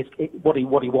 What he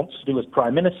wants to do as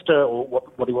Prime Minister or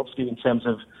what he wants to do in terms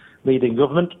of leading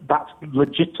government, that's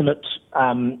legitimate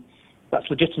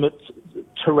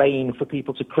terrain for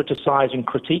people to criticise and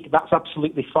critique. That's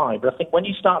absolutely fine. But I think when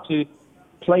you start to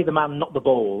play the man, not the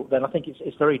ball, then I think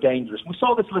it's very dangerous. We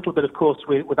saw this a little bit, of course,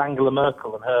 with Angela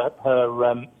Merkel and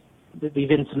her these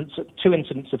incidents, 2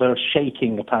 incidents of her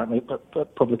shaking, apparently,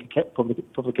 at public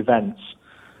events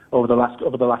over the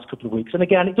last couple of weeks. And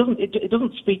again, it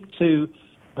doesn't speak to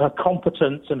her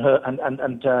competence and her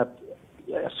and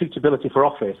suitability for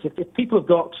office. If people have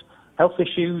got health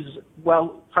issues,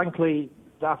 well, frankly,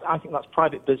 I think that's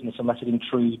private business unless it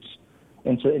intrudes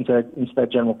into their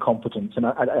general competence, and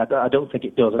I don't think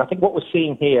it does. And I think what we're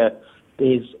seeing here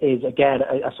is again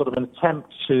a sort of an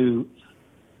attempt to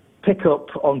pick up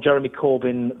on Jeremy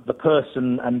Corbyn, the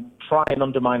person, and try and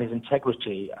undermine his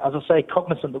integrity. As I say,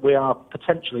 cognizant that we are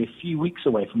potentially a few weeks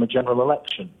away from a general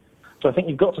election. So I think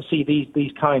you've got to see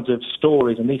these kinds of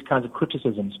stories and these kinds of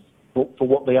criticisms for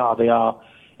what they are. They are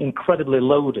incredibly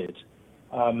loaded,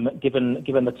 given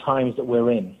the times that we're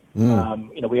in.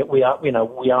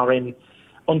 We are in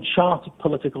uncharted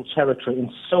political territory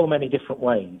in so many different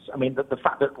ways. I mean, the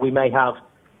fact that we may have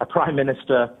a prime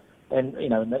minister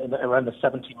around the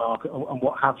 70 mark and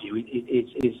what have you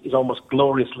is almost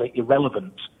gloriously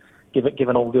irrelevant,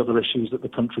 given all the other issues that the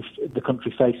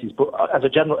country faces. But as a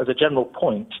general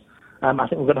point, I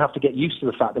think we're going to have to get used to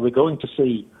the fact that we're going to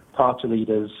see party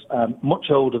leaders much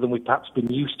older than we've perhaps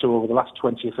been used to over the last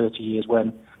 20 or 30 years,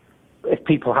 when if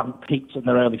people haven't peaked in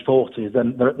their early 40s,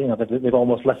 then they've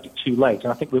almost left it too late.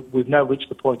 And I think we've now reached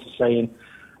the point of saying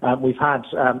we've had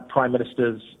prime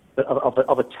ministers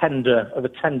of a tender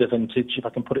vintage, if I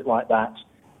can put it like that,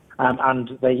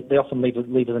 and they often leave us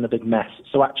in a big mess.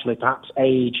 So actually, perhaps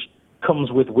age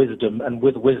comes with wisdom, and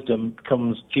with wisdom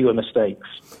comes fewer mistakes.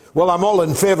 Well, I'm all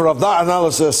in favour of that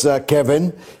analysis,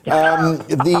 Kevin.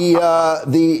 The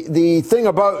thing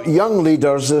about young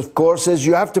leaders, of course, is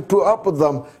you have to put up with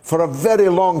them for a very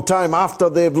long time after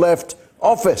they've left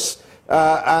office,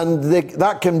 and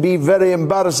that can be very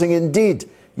embarrassing indeed.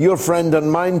 Your friend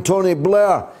and mine, Tony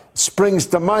Blair, springs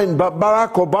to mind, but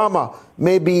Barack Obama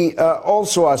maybe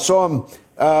also. I saw him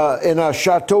in a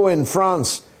chateau in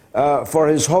France for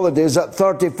his holidays at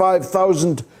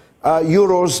 35,000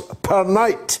 euros per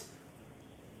night.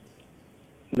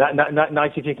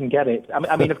 Nice if you can get it.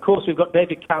 I mean, of course, we've got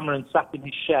David Cameron sat in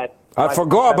his shed. I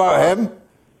forgot about him.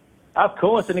 Of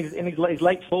course, in his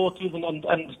late 40s,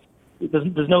 and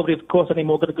there's nobody, of course,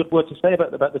 anymore got a good word to say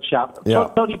about the chap. Yeah.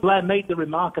 Tony Blair made the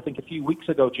remark, I think, a few weeks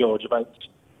ago, George, about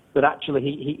that actually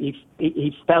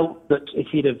he felt that if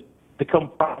he'd have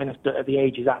become Prime Minister at the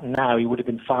age he's at now, he would have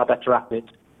been far better at it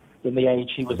than the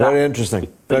age he was at. Very interesting.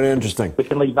 Very interesting. We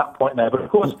can leave that point there. But of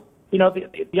course,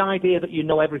 the idea that you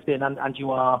know everything and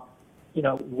you are,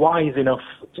 wise enough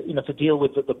to deal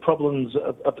with the problems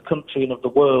of the country and of the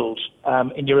world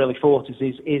in your early 40s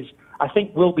is I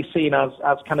think will be seen as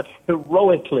kind of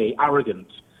heroically arrogant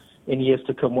in years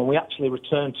to come, when we actually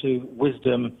return to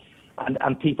wisdom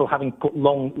and people having put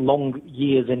long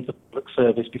years into public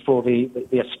service before they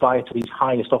aspire to these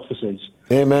highest offices.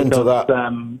 Amen to that.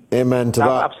 Amen to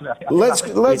that. Absolutely.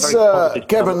 Let's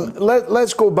Kevin,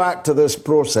 let's go back to this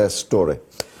process story.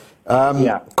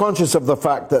 Conscious of the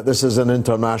fact that this is an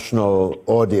international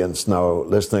audience now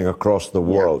listening across the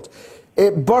world.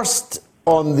 It burst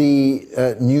on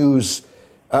the news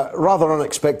rather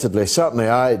unexpectedly. Certainly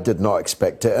I did not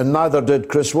expect it, and neither did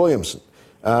Chris Williamson.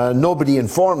 Nobody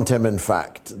informed him, in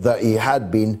fact, that he had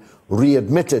been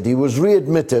readmitted. He was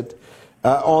readmitted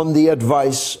on the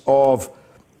advice of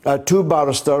 2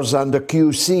 barristers and a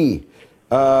QC,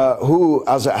 who,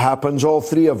 as it happens, all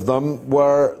 3 of them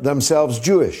were themselves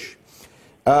Jewish.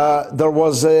 There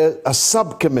was a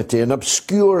subcommittee, an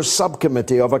obscure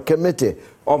subcommittee of a committee,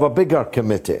 of a bigger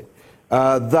committee,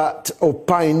 that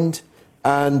opined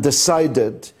and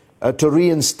decided to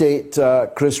reinstate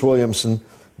Chris Williamson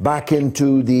back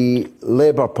into the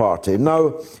Labour Party.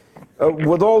 Now,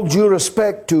 with all due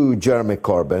respect to Jeremy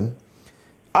Corbyn,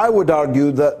 I would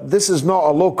argue that this is not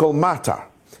a local matter.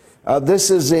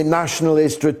 This is a nationally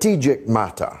strategic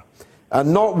matter,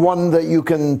 and not one that you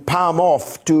can palm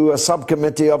off to a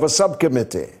subcommittee of a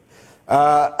subcommittee.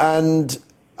 And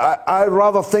I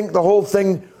rather think the whole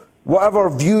thing,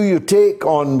 whatever view you take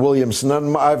on Williamson,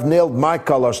 and I've nailed my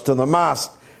colours to the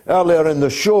mast earlier in the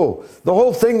show, the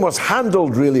whole thing was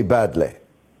handled really badly.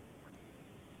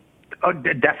 Oh,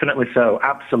 definitely so.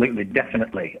 Absolutely,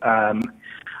 definitely.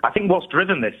 I think what's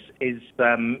driven this is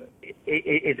a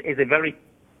very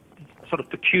sort of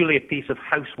peculiar piece of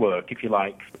housework, if you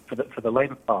like, for the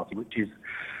Labour Party, which is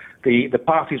the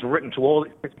party's written to all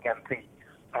its sitting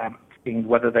MPs, seeing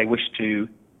whether they wish to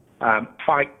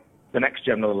fight the next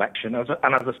general election. And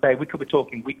as I say, we could be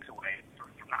talking weeks away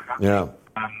from that happening.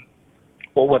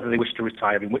 Or whether they wish to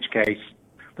retire, in which case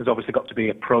there's obviously got to be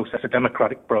a process, a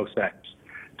democratic process,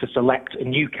 to select a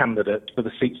new candidate for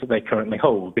the seats that they currently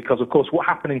hold. Because, of course, what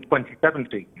happened in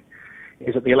 2017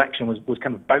 is that the election was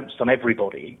kind of bounced on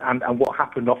everybody. And what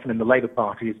happened often in the Labour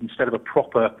Party is, instead of a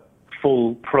proper,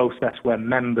 full process where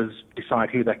members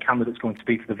decide who their candidate's going to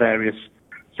be for the various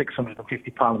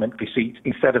 650 parliamentary seats,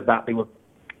 instead of that,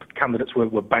 candidates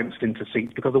were bounced into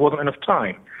seats because there wasn't enough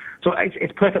time. So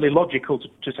it's perfectly logical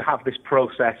to have this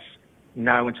process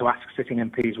now and to ask sitting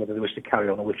MPs whether they wish to carry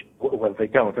on or whether they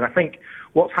don't. And I think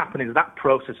what's happened is that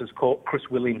process has caught Chris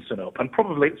Williamson up, and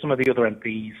probably some of the other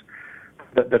MPs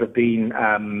that have been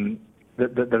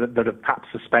that are perhaps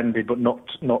suspended but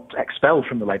not expelled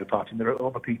from the Labour Party. And there are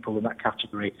other people in that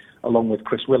category along with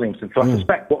Chris Williamson. So I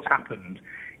suspect what's happened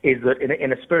is that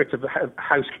in a spirit of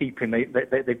housekeeping,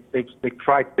 they've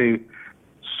tried to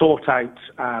sort out,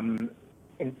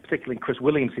 particularly in Chris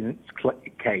Williamson's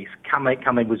case, can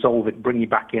they resolve it, bring you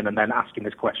back in, and then ask him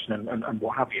this question and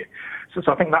what have you.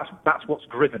 So I think that's what's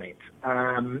driven it.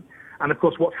 And of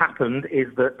course, what's happened is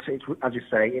that, as you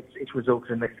say, it's resulted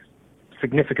in this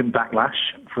significant backlash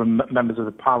from members of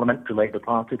the Parliamentary Labour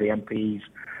Party, the MPs,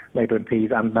 Labour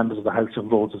MPs, and members of the House of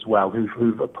Lords as well,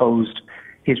 who've opposed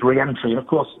his re-entry. And of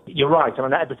course, you're right. I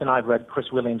mean, everything I've read,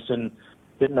 Chris Williamson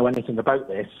didn't know anything about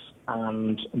this,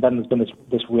 and then there's been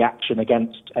this reaction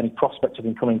against any prospect of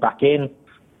him coming back in.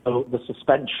 So the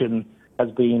suspension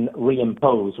has been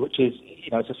reimposed, which is,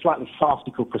 it's a slightly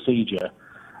farcical procedure,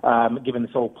 given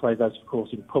this all plays out, of course,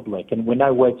 in public. And we're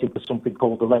now waiting for something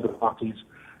called the Labour Party's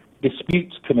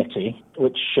Disputes Committee,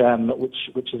 which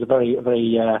is a very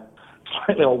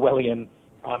slightly Orwellian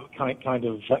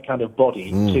kind of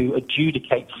body to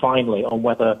adjudicate finally on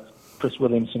whether Chris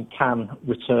Williamson can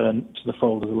return to the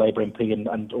fold as a Labour MP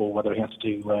and or whether he has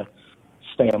to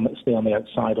stay on the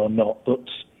outside or not. But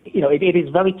it is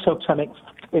very totemic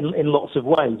in lots of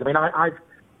ways. I mean,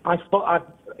 I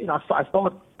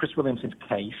followed Chris Williamson's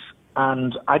case,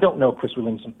 and I don't know Chris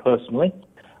Williamson personally.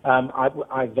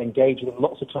 I've engaged with him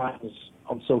lots of times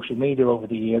on social media over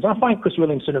the years. I find Chris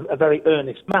Williamson a very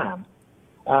earnest man.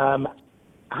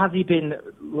 Has he been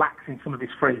lax in some of his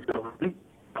phraseology?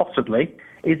 Possibly.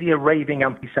 Is he a raving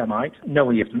anti-Semite? No,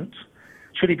 he isn't.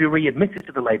 Should he be readmitted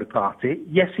to the Labour Party?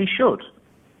 Yes, he should.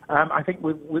 I think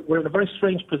we're in a very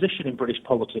strange position in British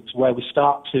politics where we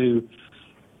start to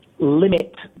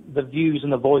limit the views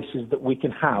and the voices that we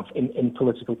can have in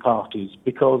political parties,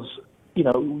 because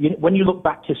when you look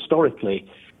back historically,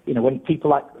 when people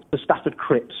like the Stafford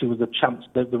Cripps, who was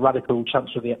the radical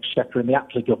Chancellor of the Exchequer in the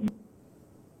Attlee government.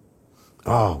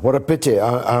 Oh, what a pity!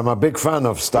 I'm a big fan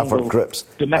of Stafford Cripps.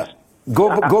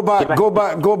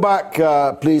 Go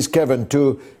back, please, Kevin,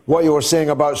 to what you were saying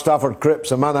about Stafford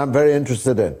Cripps, a man I'm very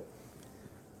interested in.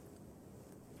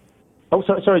 Oh,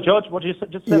 sorry, George. What did you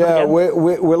just say? Yeah,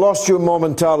 we lost you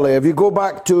momentarily. If you go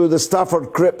back to the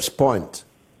Stafford Cripps point.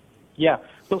 Yeah.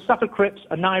 So Stafford Cripps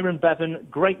and Anira Bevan,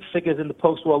 great figures in the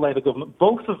post-war Labour government.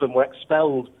 Both of them were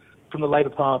expelled from the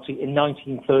Labour Party in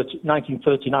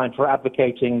 1939 for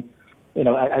advocating,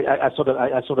 a sort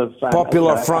of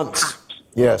popular fronts.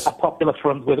 Yes, a popular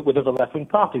front with other left-wing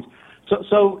parties.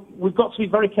 So we've got to be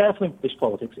very careful in British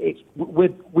politics.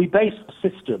 We base the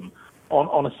system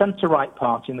on a centre-right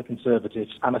party in the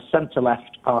Conservatives and a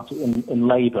centre-left party in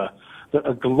Labour that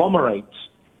agglomerates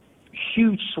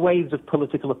huge swathes of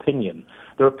political opinion.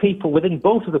 There are people within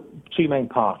both of the two main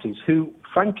parties who,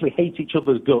 frankly, hate each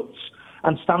other's guts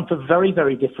and stand for very,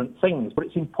 very different things. But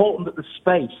it's important that there's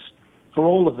space for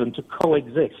all of them to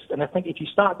coexist. And I think if you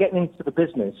start getting into the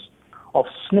business of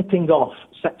snipping off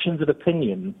sections of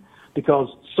opinion because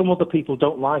some other people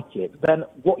don't like it, then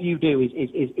what you do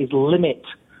is limit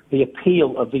the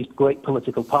appeal of these great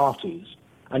political parties,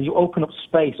 and you open up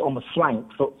space on the flank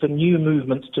for new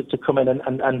movements to come in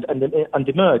and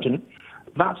emerge. And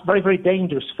that's very, very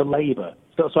dangerous for Labour.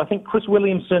 So I think Chris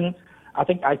Williamson, I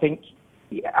think, as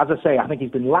I say, I think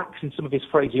he's been lax in some of his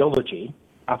phraseology.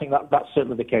 I think that's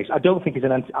certainly the case. I don't think he's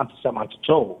an anti-Semite at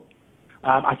all.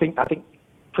 I think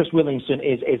Chris Williamson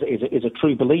is a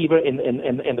true believer in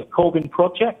the Corbyn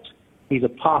project. He's a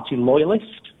party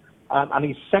loyalist. And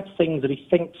he's said things that he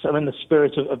thinks are in the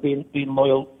spirit of being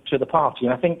loyal to the party.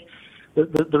 And I think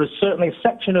that there is certainly a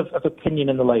section of opinion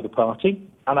in the Labour Party,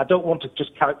 and I don't want to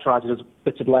just characterise it as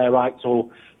bits of Blairites or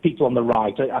people on the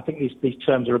right. I think these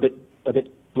terms are a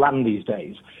bit bland these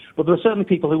days. But there are certainly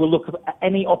people who will look at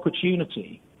any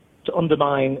opportunity to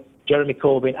undermine Jeremy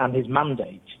Corbyn and his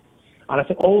mandate. And I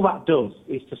think all that does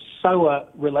is to sour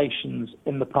relations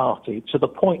in the party to the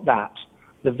point that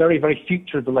the very, very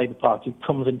future of the Labour Party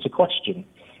comes into question.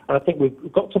 And I think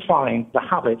we've got to find the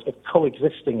habit of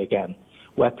coexisting again,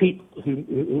 where people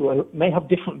who may have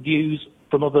different views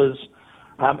from others,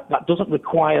 that doesn't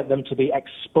require them to be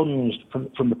expunged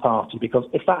from the party, because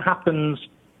if that happens,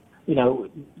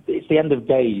 it's the end of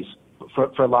days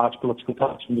for a large political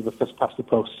party under the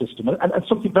first-past-the-post system. And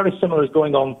something very similar is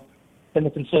going on in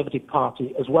the Conservative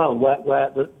Party as well,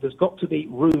 where there's got to be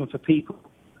room for people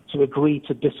to agree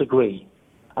to disagree.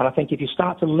 And I think if you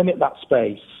start to limit that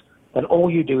space, then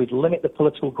all you do is limit the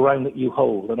political ground that you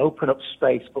hold and open up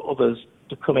space for others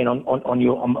to come in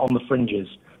on the fringes.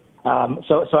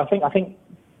 So I think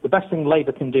the best thing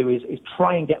Labour can do is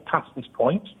try and get past this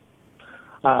point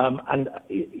and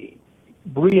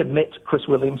readmit Chris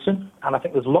Williamson. And I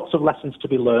think there's lots of lessons to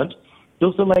be learned.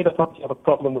 Does the Labour Party have a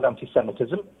problem with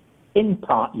anti-Semitism? In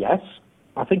part, yes.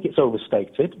 I think it's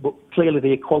overstated, but clearly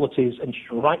the Equalities and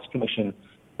Human Rights Commission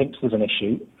thinks there's an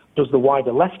issue. Does the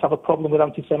wider left have a problem with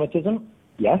anti-Semitism?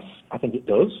 Yes, I think it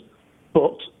does.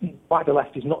 But the wider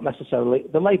left is not necessarily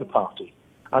the Labour Party.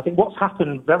 I think what's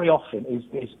happened very often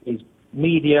is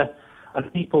media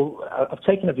and people have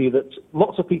taken a view that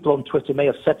lots of people on Twitter may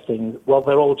have said things, well,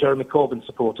 they're all Jeremy Corbyn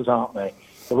supporters, aren't they?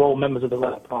 They're all members of the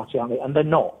Labour Party, aren't they? And they're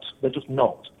not. They're just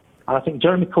not. And I think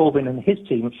Jeremy Corbyn and his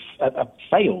team have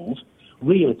failed,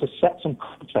 really, to set some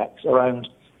context around,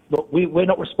 look, we're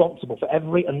not responsible for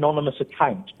every anonymous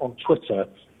account on Twitter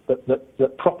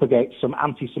that propagates some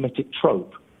anti-Semitic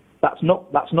trope. That's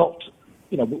not,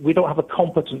 we don't have a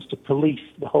competence to police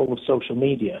the whole of social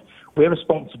media. We're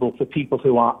responsible for people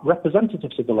who are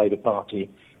representatives of the Labour Party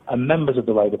and members of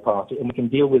the Labour Party, and we can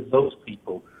deal with those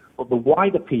people. But the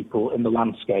wider people in the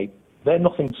landscape, they're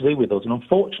nothing to do with us. And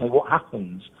unfortunately, what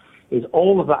happens is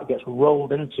all of that gets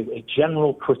rolled into a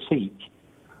general critique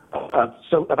of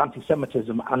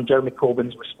anti-Semitism and Jeremy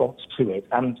Corbyn's response to it.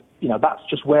 And, that's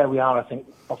just where we are, I think,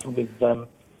 often with the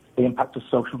impact of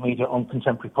social media on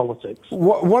contemporary politics.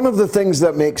 One of the things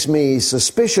that makes me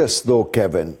suspicious, though,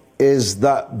 Kevin, is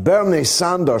that Bernie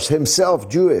Sanders, himself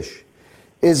Jewish,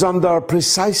 is under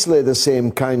precisely the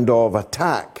same kind of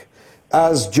attack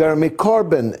as Jeremy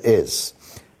Corbyn is.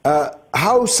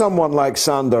 How someone like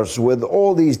Sanders, with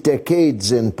all these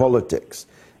decades in politics,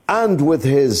 and with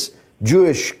his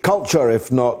Jewish culture,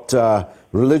 if not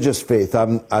religious faith,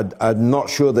 I'm not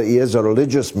sure that he is a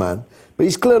religious man, but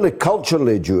he's clearly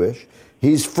culturally Jewish.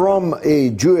 He's from a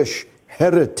Jewish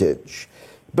heritage.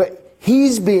 But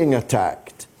he's being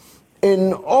attacked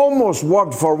in almost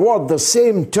word for word the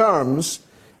same terms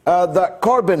that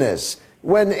Corbyn is.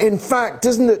 When in fact,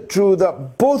 isn't it true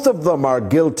that both of them are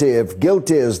guilty, if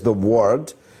guilty is the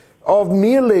word, of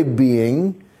merely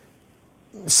being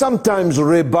sometimes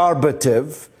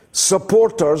rebarbative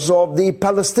supporters of the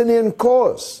Palestinian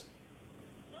cause?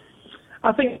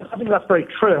 I think that's very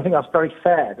true. I think that's very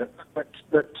fair.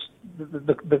 That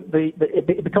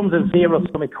it becomes a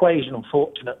zero-sum equation,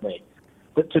 unfortunately.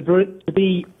 That to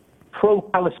be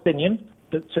pro-Palestinian,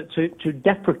 to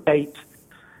deprecate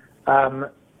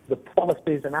the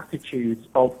policies and attitudes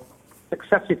of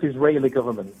successive Israeli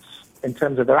governments in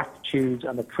terms of their attitudes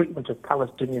and the treatment of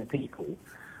Palestinian people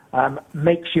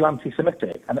makes you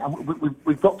anti-Semitic. And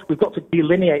we've got to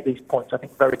delineate these points, I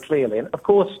think, very clearly. And of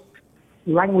course,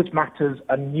 language matters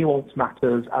and nuance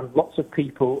matters, and lots of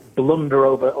people blunder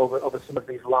over some of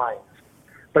these lines.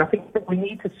 But I think that we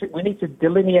need to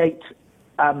delineate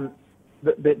a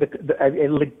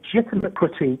legitimate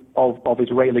critique of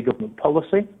Israeli government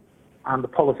policy and the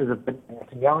policies of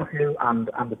Netanyahu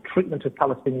and the treatment of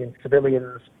Palestinian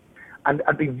civilians, and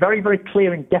be very, very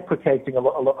clear in deprecating a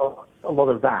lot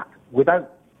of that without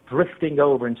drifting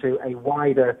over into a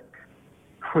wider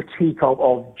critique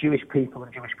of Jewish people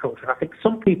and Jewish culture. And I think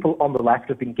some people on the left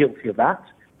have been guilty of that.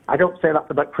 I don't say that's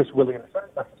about Chris Williamson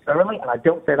necessarily, and I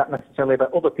don't say that necessarily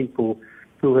about other people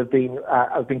who have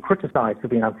been criticised for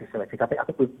being anti-Semitic. I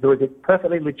think there is a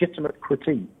perfectly legitimate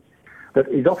critique that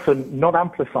is often not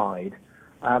amplified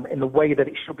in the way that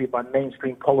it should be by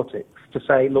mainstream politics, to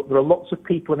say, look, there are lots of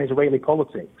people in Israeli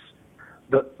politics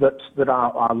that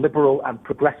are liberal and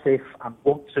progressive and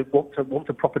want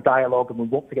a proper dialogue, and we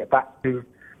want to get back to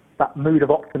that mood of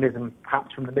optimism,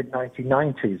 perhaps from the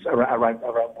mid-1990s, around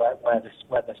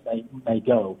where this may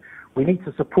go. We need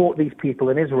to support these people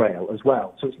in Israel as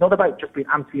well. So it's not about just being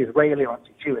anti-Israeli or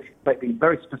anti-Jewish. It's about being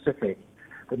very specific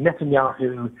that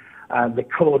Netanyahu,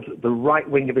 the right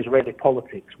wing of Israeli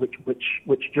politics, which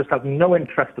just has no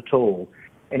interest at all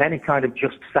in any kind of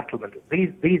just settlement.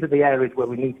 These are the areas where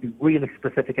we need to be really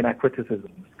specific in our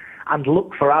criticisms and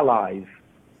look for allies,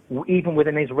 even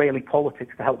within Israeli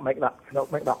politics, to help make that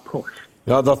push.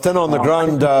 Yeah, they're thin on the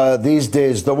ground these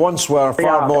days. The once were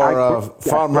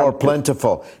far more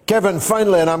plentiful. Kevin,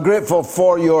 finally, and I'm grateful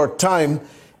for your time,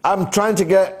 I'm trying to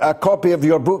get a copy of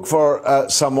your book for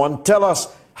someone. Tell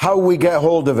us how we get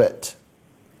hold of it.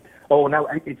 Oh, no,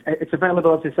 it's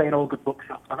available, as they say, in all good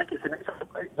bookshops. I think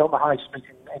it's on the high street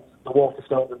in the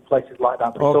Waterstones and places like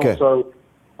that. But it's also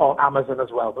on Amazon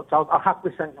as well. But I'll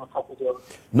happily send you a copy.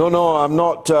 No, I'm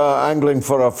not angling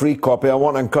for a free copy. I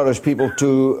want to encourage people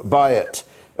to buy it.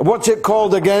 What's it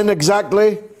called again,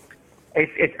 exactly?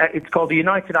 It's called The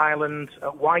United Ireland,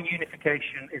 Why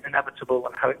Unification is Inevitable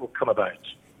and How It Will Come About.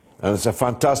 And it's a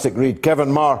fantastic read.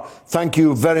 Kevin Marr, thank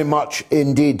you very much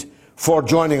indeed for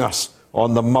joining us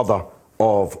on the mother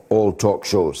of all talk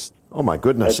shows. Oh my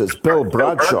goodness, it's Bill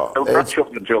Bradshaw.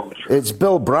 It's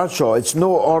Bill Bradshaw. It's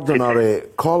no ordinary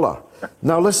caller.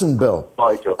 Now listen, Bill,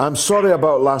 I'm sorry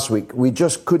about last week. We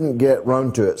just couldn't get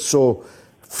round to it. So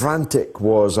frantic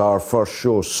was our first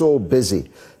show, so busy.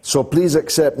 So please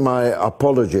accept my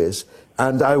apologies.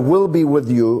 And I will be with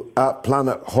you at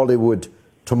Planet Hollywood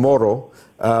tomorrow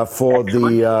for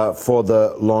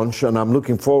the launch, and I'm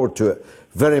looking forward to it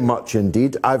very much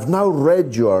indeed. I've now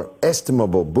read your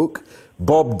estimable book,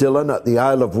 Bob Dylan at the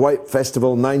Isle of Wight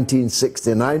Festival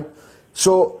 1969.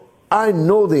 So I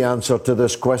know the answer to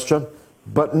this question,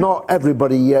 but not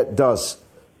everybody yet does.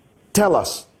 Tell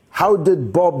us, how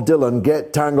did Bob Dylan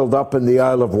get tangled up in the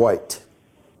Isle of Wight?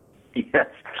 Yes,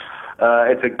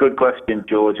 it's a good question,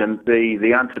 George, and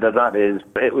the answer to that is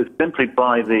it was simply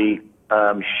by the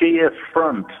sheer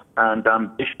front and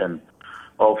ambition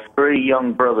of three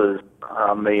young brothers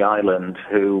on the island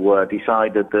who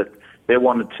decided that they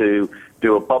wanted to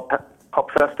do a pop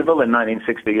festival in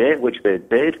 1968, which they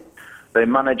did. They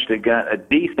managed to get a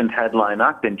decent headline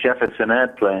act in Jefferson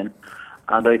Airplane,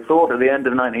 and they thought at the end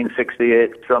of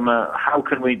 1968 summer, how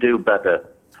can we do better?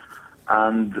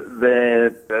 And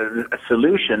their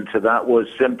solution to that was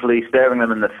simply staring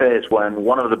them in the face when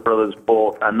one of the brothers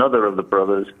bought another of the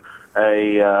brothers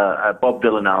a Bob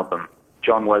Dylan album,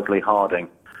 John Wesley Harding.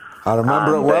 I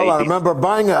remember it well. I remember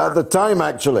buying it at the time,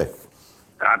 actually.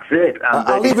 That's it. And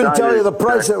I'll even tell you the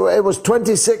price. It was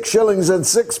 26 shillings and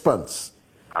sixpence.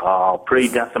 Oh,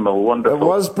 pre-decimal, wonderful. It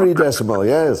was pre-decimal,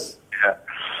 yes. Yeah.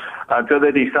 And so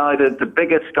they decided the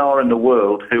biggest star in the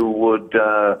world who would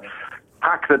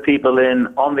pack the people in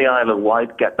on the Isle of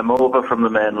Wight, get them over from the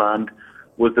mainland,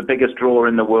 was the biggest draw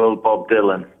in the world, Bob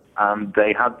Dylan. And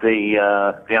they had the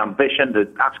ambition to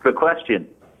ask the question,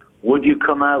 would you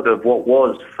come out of what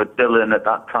was, for Dylan at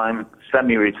that time,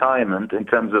 semi-retirement in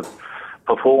terms of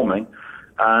performing,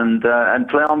 and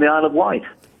play on the Isle of Wight?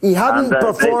 He hadn't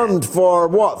performed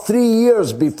for, 3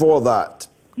 years before that?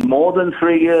 More than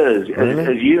 3 years. Really?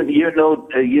 As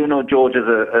you know, George, as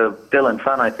a Dylan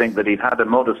fan, I think that he'd had a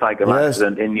motorcycle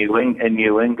accident in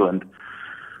New England.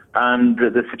 And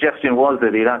the suggestion was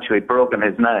that he'd actually broken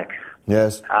his neck.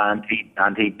 Yes. And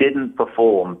he didn't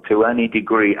perform to any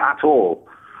degree at all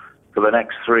for the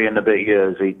next 3 and a bit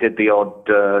years. He did the odd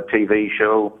TV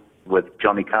show with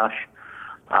Johnny Cash,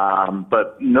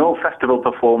 But no festival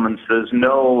performances,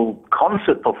 no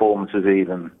concert performances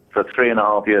even for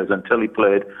 3.5 years until he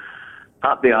played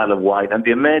at the Isle of Wight. And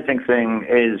the amazing thing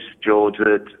is, George,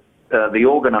 that the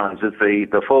organisers,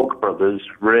 the Folk brothers,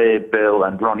 Ray, Bill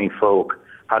and Ronnie Folk,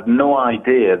 had no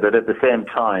idea that at the same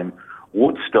time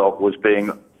Woodstock was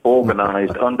being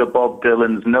organised under Bob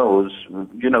Dylan's nose,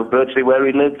 virtually where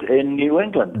he lived in New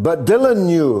England. But Dylan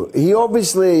knew. He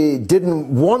obviously didn't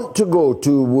want to go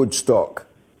to Woodstock.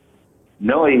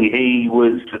 No, he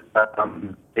was.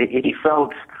 He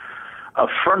felt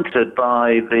affronted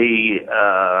by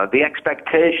the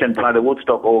expectation by the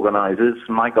Woodstock organisers,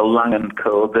 Michael Lang and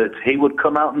co., that he would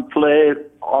come out and play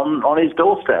on his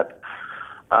doorstep.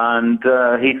 And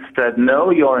he said, no,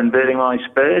 you're invading my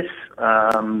space.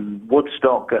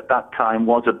 Woodstock at that time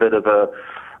was a bit of a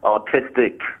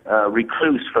artistic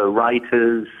recluse for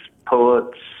writers,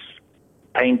 poets,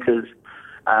 painters.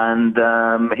 And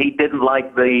he didn't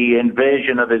like the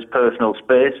invasion of his personal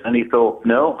space, and he thought,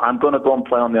 no, I'm going to go and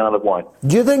play on the Isle of Wight.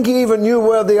 Do you think he even knew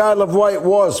where the Isle of Wight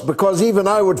was? Because even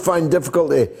I would find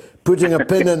difficulty putting a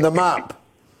pin in the map.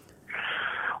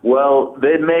 Well,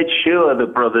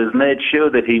 the brothers made sure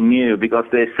that he knew, because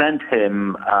they sent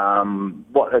him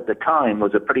what at the time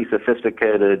was a pretty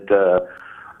sophisticated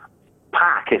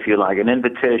pack, if you like, an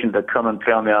invitation to come and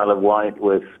play on the Isle of Wight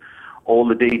with all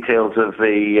the details of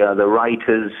the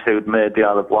writers who'd made the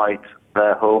Isle of Wight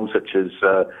their home, such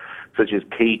as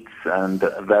Keats and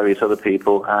various other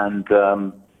people, and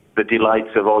the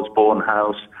delights of Osborne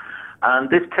House.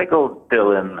 And this tickled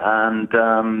Dylan, and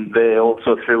they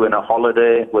also threw in a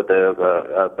holiday with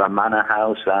a manor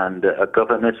house and a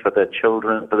governess for their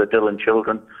children, for the Dylan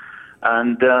children,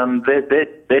 and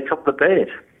they took the bait.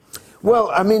 Well,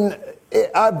 I mean,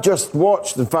 I've just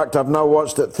watched, in fact, I've now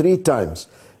watched it 3 times,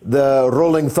 the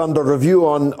Rolling Thunder review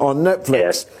on Netflix.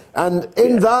 Yes. And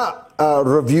in that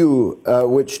review,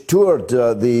 which toured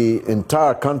the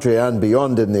entire country and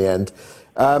beyond in the end,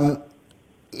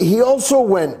 he also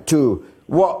went to,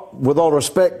 with all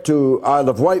respect to Isle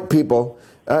of Wight people,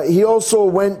 he also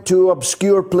went to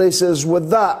obscure places with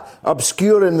that.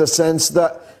 Obscure in the sense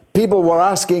that people were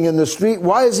asking in the street,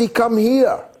 why has he come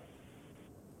here?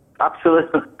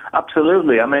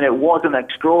 Absolutely. I mean, it was an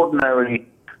extraordinary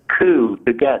coup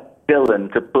to get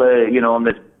Dylan to play, on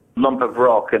this lump of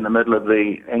rock in the middle of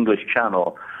the English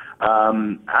Channel.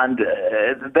 And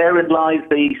therein lies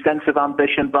the sense of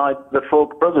ambition by the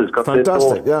Folk brothers.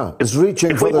 Fantastic, yeah. It's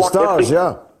reaching for the stars,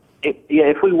 yeah.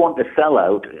 If we want to sell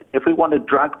out, if we want to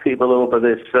drag people over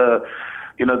this,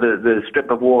 the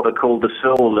strip of water called the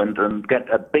Soul and get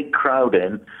a big crowd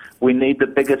in, we need the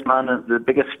biggest man, the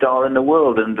biggest star in the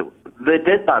world. And they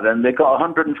did that, and they got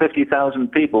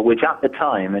 150,000 people, which at the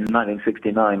time, in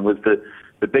 1969, was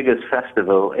the biggest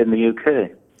festival in the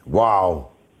UK. Wow.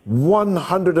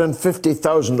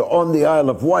 150,000 on the Isle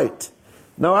of Wight.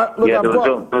 Now, I've got the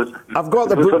book. I've got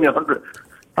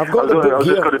the book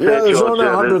here. There's only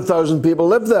 100,000 people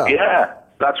live there. Yeah,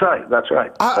 that's right.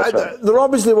 There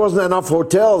obviously wasn't enough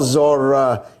hotels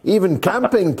or even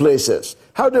camping places.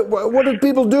 What did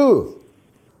people do?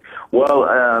 Well,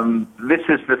 this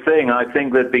is the thing. I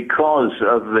think that because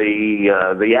of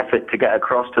the effort to get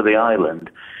across to the island,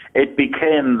 it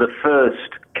became the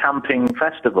first camping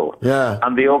festival. Yeah.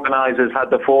 And the organisers had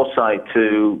the foresight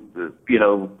to,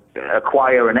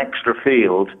 acquire an extra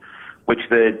field, which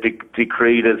they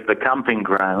decreed as the camping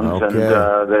grounds. Okay.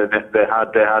 And they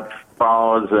had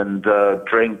bars and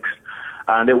drinks.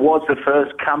 And it was the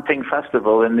first camping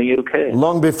festival in the UK.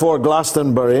 Long before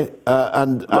Glastonbury.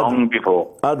 Before.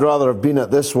 I'd rather have been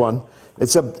at this one.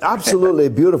 It's an absolutely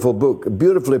beautiful book,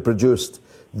 beautifully produced.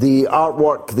 The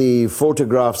artwork, the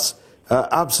photographs,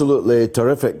 absolutely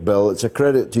terrific, Bill. It's a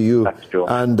credit to you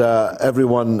and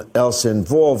everyone else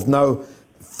involved. Now,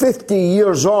 50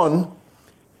 years on,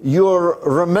 you're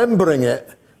remembering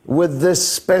it with this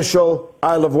special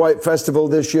Isle of Wight festival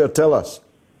this year. Tell us.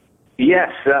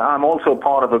 Yes, I'm also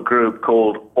part of a group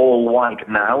called All White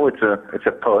Now. It's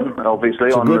a pun, obviously,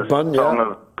 it's on the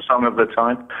song of the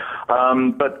time.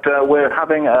 But we're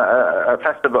having a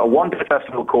festival, a one-day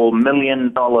festival called $1 Million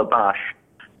Bash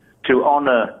to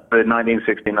honour the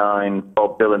 1969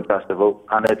 Bob Dylan Festival,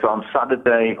 and it's on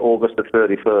Saturday, August the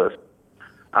 31st.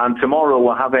 And tomorrow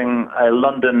we're having a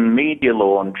London media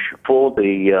launch for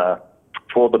the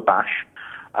bash.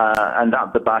 And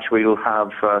at the bash we will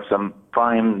have some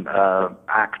prime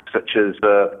acts such as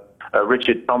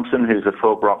Richard Thompson, who's a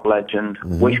folk rock legend,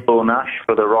 Wishbone Ash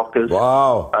for the Rockers.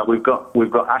 Wow! We've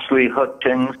got Ashley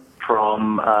Hutchings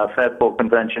from Fairport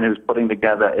Convention, who's putting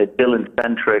together a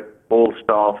Dylan-centric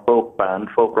all-star folk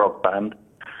rock band.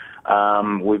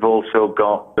 We've also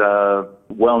got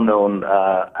well-known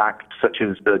acts such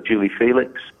as Julie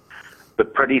Felix, The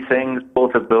Pretty Things.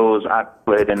 Both of those acts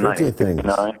played in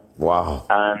 1969. Wow.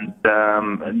 And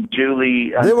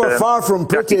Julie... They were far from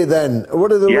pretty then. What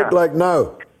do they look like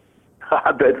now?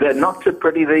 They're not so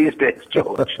pretty these days,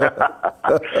 George. We've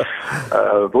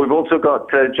also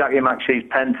got Jackie McShee's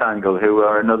Pentangle, who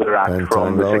are another act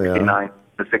from the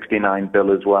 69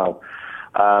 bill as well.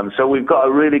 So we've got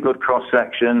a really good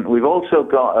cross-section. We've also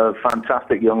got a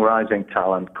fantastic young rising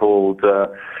talent called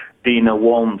Dina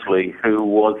Walmsley, who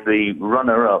was the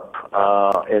runner-up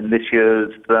in this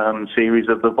year's series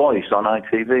of The Voice on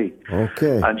ITV.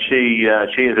 Okay. And she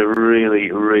is a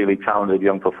really, really talented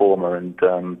young performer, and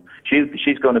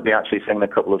she's going to be actually singing a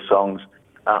couple of songs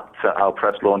at our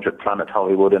press launch at Planet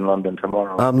Hollywood in London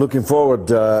tomorrow. I'm looking forward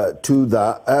to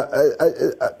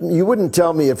that. You wouldn't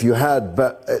tell me if you had,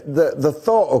 but the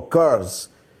thought occurs,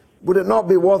 would it not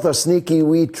be worth a sneaky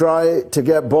wee try to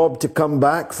get Bob to come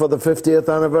back for the 50th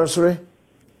anniversary?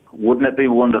 Wouldn't it be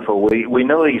wonderful? We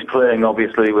know he's playing,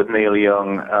 obviously, with Neil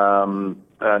Young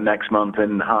next month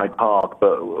in Hyde Park,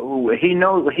 but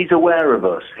he's aware of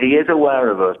us. He is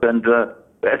aware of us, and the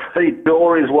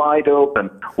door is wide open.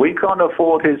 We can't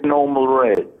afford his normal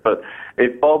rate, but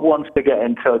if Bob wants to get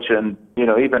in touch and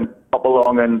even pop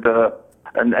along and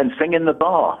sing in the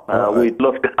bar, we'd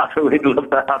love to have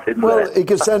him. Well, there. he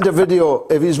can send a video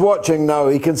if he's watching now.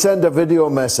 He can send a video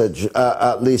message,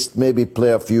 at least maybe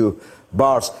play a few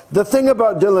bars. The thing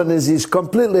about Dylan is he's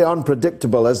completely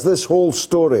unpredictable, as this whole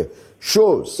story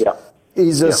shows. Yeah.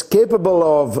 He's as capable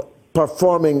of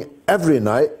performing every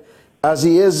night as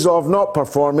he is of not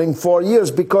performing for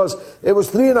years, because it was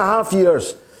 3.5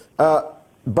 years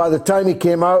by the time he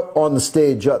came out on the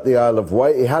stage at the Isle of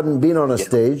Wight. He hadn't been on a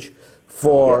stage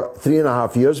for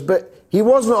 3.5 years, but he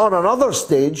wasn't on another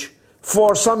stage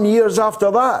for some years after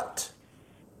that.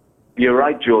 You're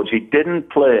right, George. He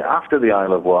didn't play after the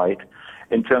Isle of Wight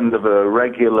in terms of a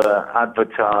regular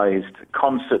advertised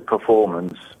concert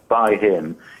performance by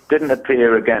him. Didn't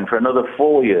appear again for another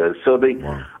 4 years. So the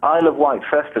Isle of Wight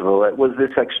Festival, it was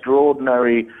this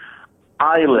extraordinary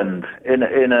island in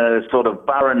a sort of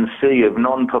barren sea of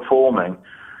non-performing.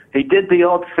 He did the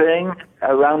odd thing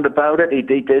around about it. He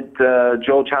did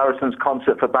George Harrison's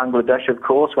concert for Bangladesh, of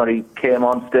course, when he came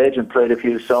on stage and played a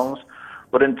few songs.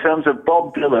 But in terms of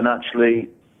Bob Dylan actually,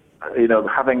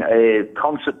 having a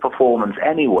concert performance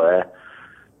anywhere,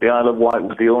 the Isle of Wight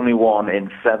was the only one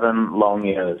in 7 long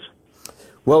years.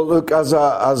 Well, look, as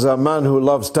a man who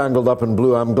loves Tangled Up in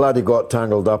Blue, I'm glad he got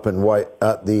tangled up in white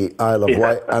at the Isle of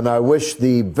Wight, and I wish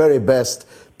the very best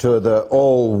to the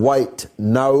All White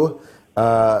Now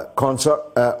concert.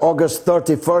 August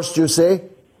 31st, you say?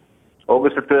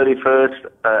 August the 31st,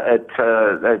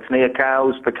 it's near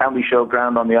Cowes, the County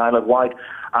Showground on the Isle of Wight,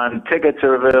 and tickets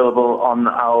are available on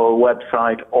our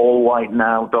website,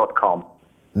 allwhitenow.com.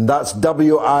 That's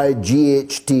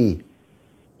WIGHT.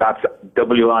 That's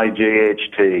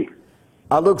WIGHT.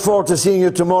 I look forward to seeing you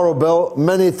tomorrow, Bill.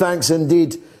 Many thanks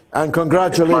indeed, and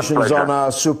congratulations on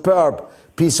a superb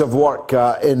piece of work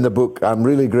in the book. I'm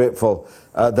really grateful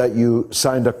that you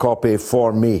signed a copy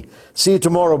for me. See you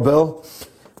tomorrow, Bill.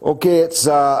 Okay, it's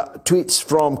tweets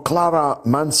from Clara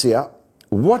Mancia.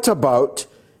 What about,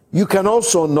 you can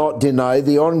also not deny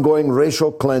the ongoing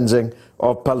racial cleansing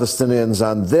of Palestinians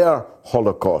and their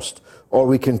Holocaust, or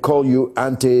we can call you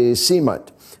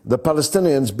anti-Semite. The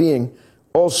Palestinians being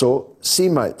also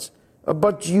Semites.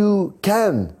 But you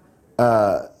can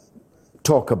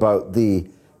talk about the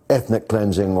ethnic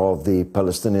cleansing of the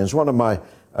Palestinians. One of my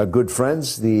good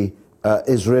friends, the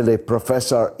Israeli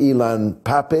professor Ilan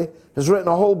Pappé, has written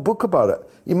a whole book about it.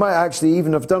 He might actually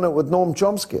even have done it with Noam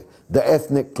Chomsky, the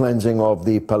ethnic cleansing of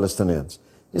the Palestinians.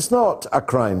 It's not a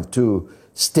crime to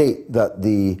state that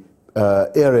the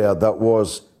area that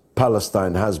was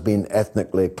Palestine has been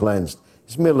ethnically cleansed.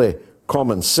 It's merely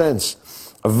common sense.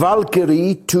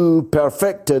 Valkyrie, too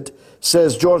perfected,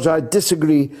 says, George, I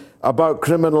disagree about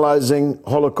criminalizing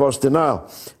Holocaust denial.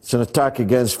 It's an attack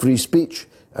against free speech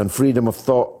and freedom of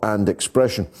thought and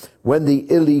expression. When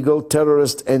the illegal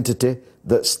terrorist entity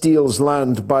that steals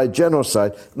land by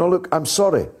genocide... No, look, I'm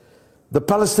sorry. The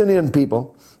Palestinian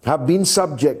people have been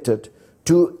subjected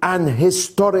to an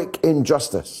historic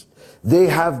injustice. They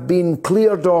have been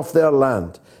cleared off their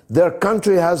land. Their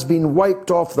country has been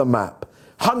wiped off the map.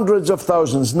 Hundreds of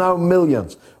thousands, now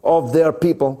millions, of their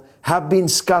people have been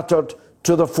scattered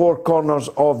to the four corners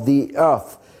of the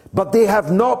earth. But they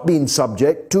have not been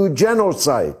subject to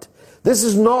genocide. This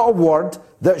is not a word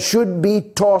that should be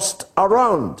tossed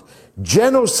around.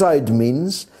 Genocide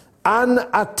means an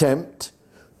attempt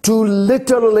to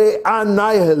literally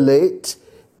annihilate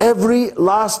Every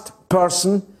last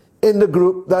person in the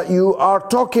group that you are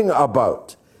talking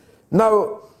about.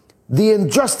 Now, the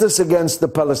injustice against the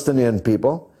Palestinian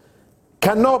people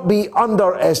cannot be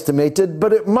underestimated,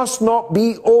 but it must not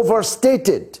be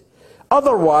overstated.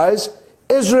 Otherwise,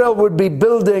 Israel would be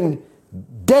building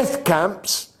death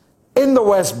camps in the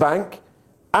West Bank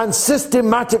and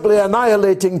systematically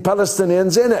annihilating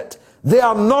Palestinians in it. They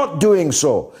are not doing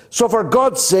so. So for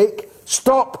God's sake,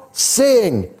 stop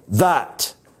saying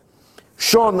that.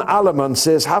 Sean Alleman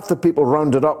says half the people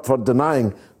rounded up for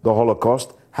denying the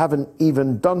Holocaust haven't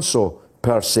even done so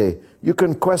per se. You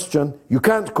can't question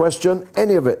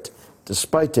any of it,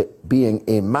 despite it being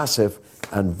a massive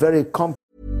and very complex.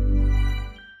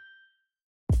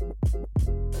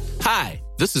 Hi,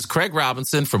 this is Craig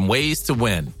Robinson from Ways to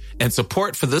Win, and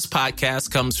support for this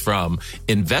podcast comes from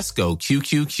Invesco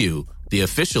QQQ, the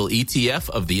official ETF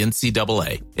of the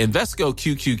NCAA. Invesco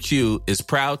QQQ is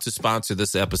proud to sponsor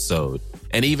this episode,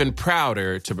 and even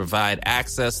prouder to provide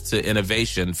access to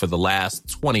innovation for the last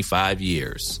 25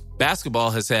 years.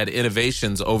 Basketball has had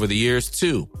innovations over the years,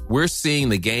 too. We're seeing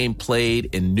the game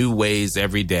played in new ways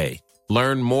every day.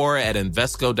 Learn more at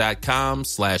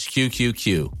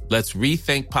Invesco.com/QQQ. Let's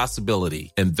rethink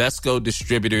possibility. Invesco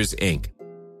Distributors, Inc.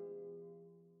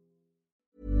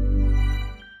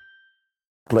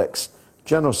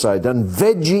 Genocide. And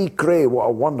Veggie Cray, what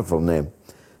a wonderful name,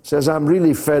 says, I'm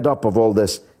really fed up of all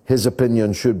this. His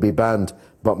opinion should be banned,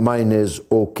 but mine is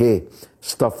okay.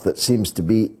 Stuff that seems to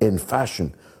be in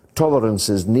fashion. Tolerance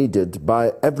is needed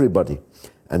by everybody.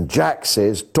 And Jack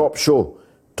says, top show,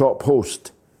 top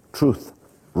host, Truth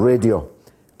Radio.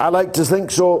 I like to think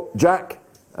so, Jack,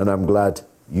 and I'm glad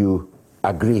you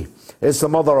agree. It's the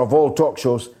mother of all talk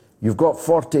shows. You've got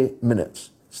 40 minutes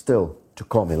still to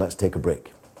call me. Let's take a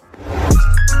break.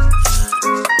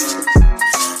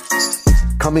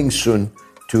 Coming soon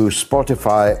to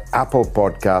Spotify, Apple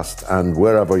Podcast, and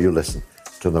wherever you listen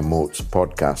to the Moats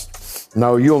podcast.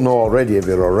 Now, you'll know already, if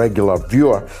you're a regular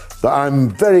viewer, that I'm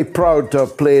very proud to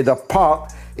have played a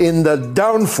part in the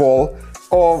downfall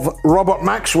of Robert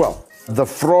Maxwell, the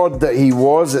fraud that he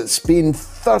was. It's been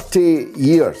 30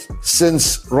 years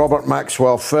since Robert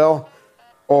Maxwell fell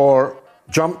or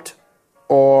jumped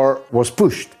or was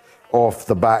pushed off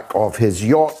the back of his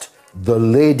yacht, the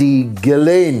Lady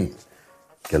Ghislaine.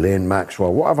 Ghislaine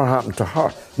Maxwell, whatever happened to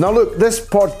her? Now look, this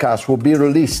podcast will be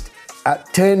released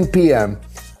at 10 p.m.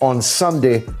 on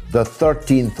Sunday, the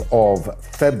 13th of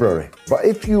February. But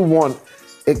if you want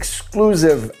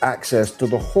exclusive access to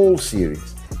the whole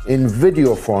series in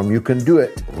video form, you can do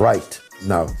it right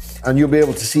now. And you'll be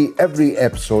able to see every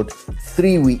episode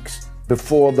 3 weeks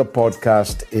before the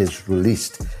podcast is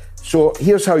released. So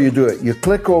here's how you do it. You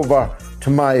click over to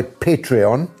my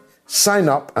Patreon, sign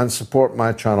up and support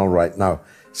my channel right now.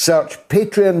 Search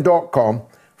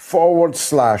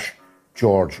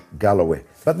patreon.com/George Galloway.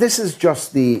 But this is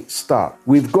just the start.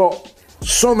 We've got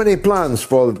so many plans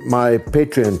for my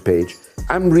Patreon page.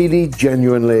 I'm really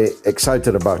genuinely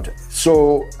excited about it.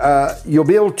 So you'll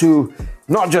be able to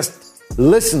not just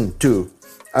listen to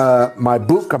my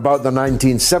book about the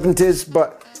 1970s,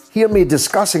 but hear me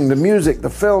discussing the music, the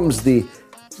films, the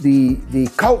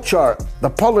culture, the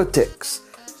politics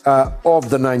of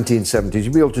the 1970s.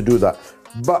 You'll be able to do that.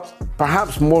 But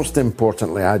perhaps most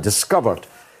importantly, I discovered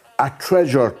a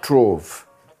treasure trove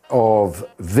of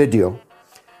video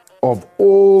of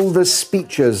all the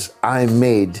speeches I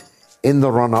made in the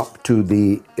run-up to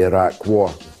the Iraq War.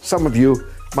 Some of you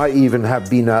might even have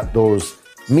been at those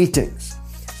meetings.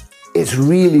 It's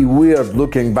really weird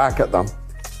looking back at them.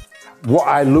 What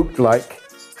I looked like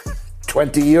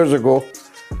 20 years ago,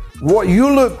 what you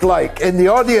looked like in the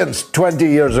audience 20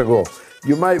 years ago.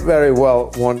 You might very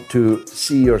well want to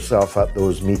see yourself at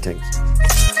those meetings.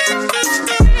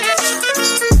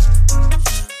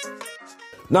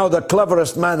 Now, the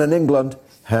cleverest man in England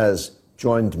has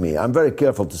joined me. I'm very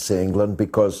careful to say England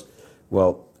because,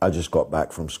 well, I just got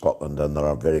back from Scotland and there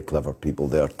are very clever people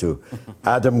there too.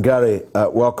 Adam Gary,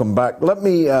 welcome back. Let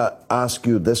me ask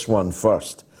you this one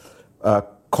first.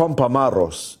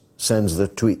 Compamaros sends the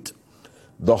tweet.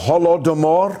 The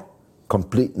Holodomor,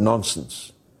 complete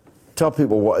nonsense. Tell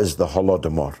people, what is the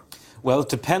Holodomor? Well, it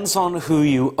depends on who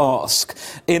you ask.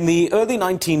 In the early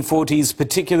 1940s,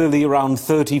 particularly around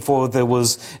 34, there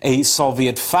was a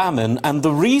Soviet famine. And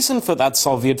the reason for that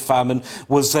Soviet famine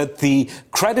was that the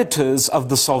creditors of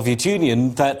the Soviet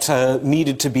Union that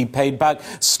needed to be paid back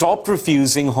stopped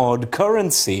refusing hard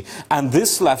currency. And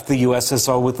this left the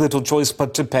USSR with little choice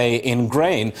but to pay in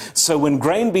grain. So when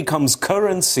grain becomes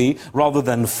currency rather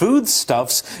than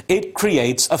foodstuffs, it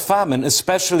creates a famine,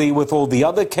 especially with all the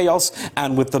other chaos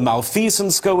and with the malfeasance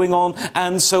malfeasance going on,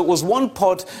 and so it was one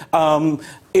pot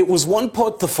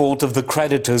the fault of the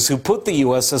creditors who put the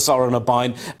USSR in a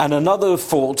bind, and another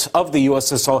fault of the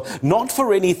USSR, not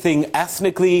for anything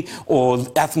ethnically or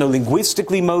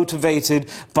ethno-linguistically motivated,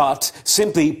 but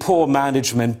simply poor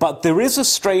management. But there is a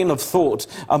strain of thought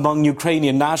among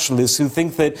Ukrainian nationalists who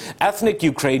think that ethnic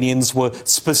Ukrainians were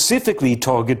specifically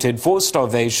targeted for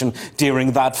starvation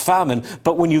during that famine.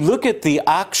 But when you look at the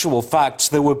actual facts,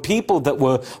 there were people that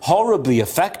were horribly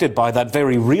affected by that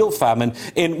very real famine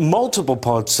in multiple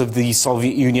parts of the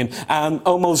Soviet Union, and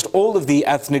almost all of the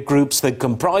ethnic groups that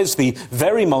comprise the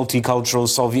very multicultural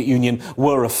Soviet Union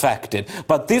were affected.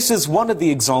 But this is one of the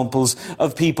examples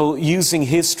of people using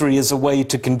history as a way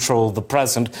to control the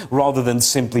present rather than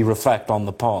simply reflect on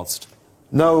the past.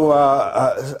 Now,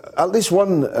 at least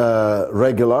one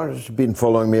regular, who's been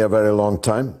following me a very long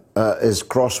time, is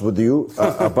cross with you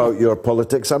about your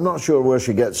politics. I'm not sure where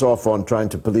she gets off on trying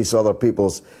to police other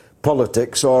people's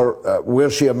politics, or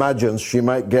where she imagines she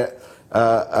might get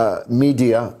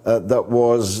media that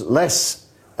was less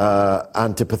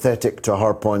antipathetic to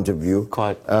her point of view.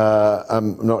 Quite.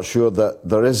 I'm not sure that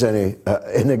there is any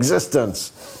in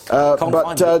existence.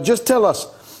 But just tell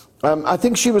us, I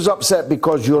think she was upset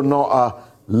because you're not a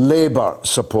Labour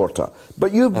supporter.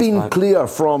 But you've been clear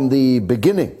from the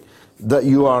beginning that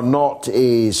you are not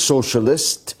a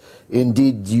socialist.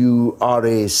 Indeed, you are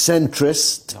a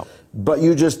centrist. No. But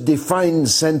you just define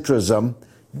centrism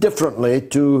differently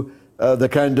to the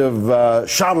kind of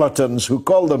charlatans who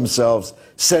call themselves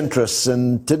centrists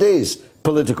in today's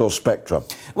political spectrum.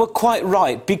 Well, quite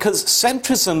right, because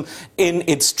centrism in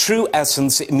its true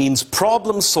essence, it means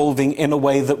problem solving in a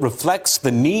way that reflects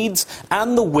the needs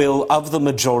and the will of the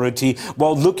majority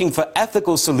while looking for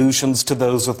ethical solutions to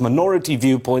those with minority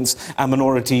viewpoints and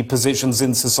minority positions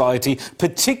in society,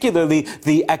 particularly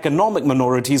the economic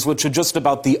minorities, which are just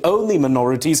about the only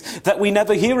minorities that we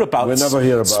never hear about. We never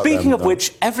hear about Speaking them, of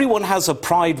which, everyone has a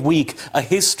Pride Week, a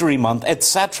History Month,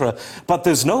 etc., but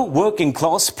there's no working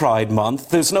class Pride Month.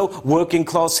 There's no working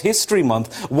class history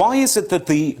month. Why is it that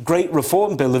the Great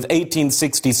Reform Bill of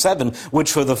 1867,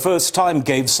 which for the first time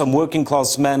gave some working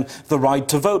class men the right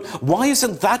to vote, why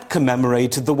isn't that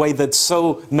commemorated the way that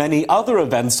so many other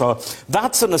events are?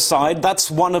 That's an aside.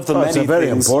 That's one of the many things. It's a very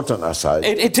important aside.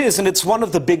 It is, and it's one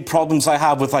of the big problems I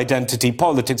have with identity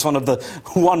politics, one of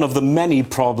the many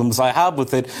problems I have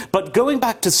with it. But going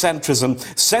back to centrism,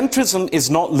 centrism is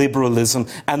not liberalism,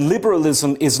 and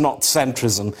liberalism is not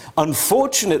centrism.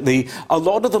 Unfortunately, a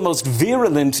lot of the most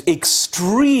virulent,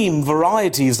 extreme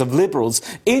varieties of liberals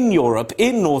in Europe,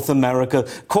 in North America,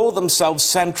 call themselves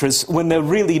centrists when they're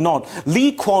really not.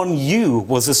 Lee Kuan Yew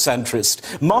was a centrist.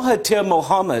 Mahathir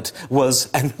Mohamad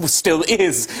was, and still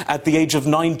is, at the age of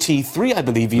 93, I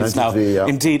believe he is now,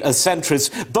 indeed, a centrist.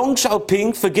 Deng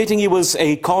Xiaoping, forgetting he was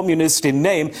a communist in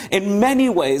name, in many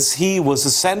ways he was a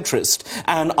centrist.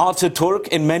 And Ataturk,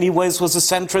 in many ways, was a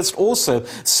centrist also.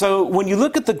 So when you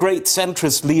look at the great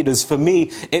centrist leaders, for me,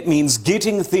 it means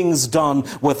getting things done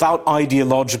without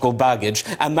ideological baggage.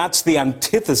 And that's the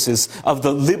antithesis of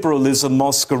the liberalism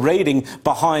masquerading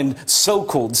behind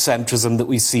so-called centrism that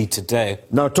we see today.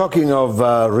 Now, talking of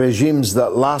regimes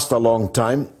that last a long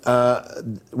time,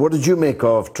 what did you make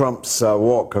of Trump's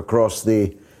walk across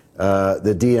the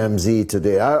DMZ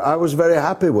today? I was very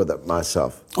happy with it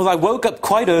myself. Well, I woke up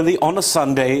quite early on a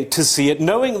Sunday to see it,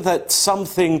 knowing that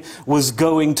something was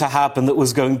going to happen that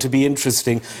was going to be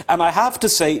interesting. And I have to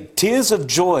say, tears of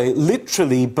joy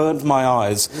literally burnt my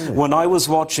eyes when I was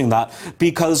watching that,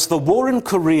 because the war in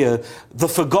Korea, the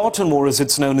forgotten war as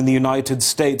it's known in the United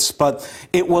States, but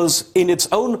it was in its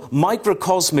own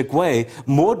microcosmic way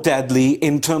more deadly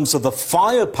in terms of the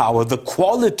firepower, the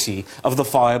quality of the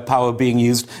firepower being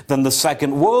used than the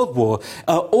Second World War.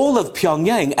 All of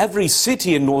Pyongyang, every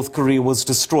city in North Korea was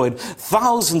destroyed.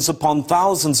 Thousands upon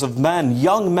thousands of men,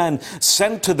 young men,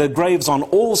 sent to their graves on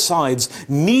all sides,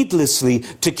 needlessly,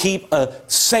 to keep a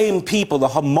same people, a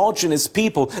homogenous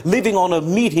people, living on a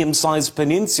medium-sized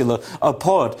peninsula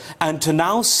apart. And to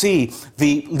now see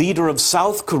the leader of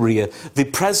South Korea, the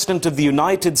president of the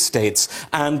United States,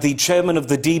 and the chairman of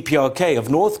the DPRK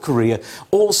of North Korea,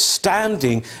 all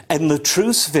standing in the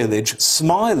truce village,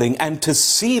 smiling, and to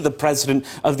see the president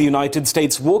of the United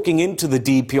States walking into the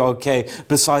DPRK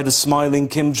beside a smiling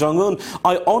Kim Jong-un.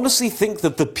 I honestly think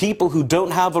that the people who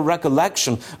don't have a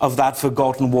recollection of that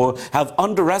forgotten war have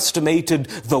underestimated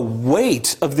the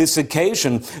weight of this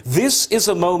occasion. This is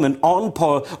a moment on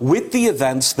par with the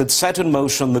events that set in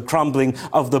motion the crumbling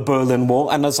of the Berlin Wall.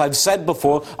 And as I've said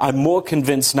before, I'm more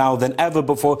convinced now than ever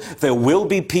before, there will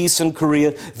be peace in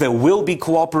Korea. There will be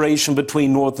cooperation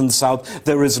between North and South.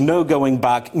 There is no going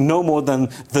back, no more than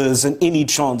there's any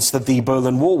chance that the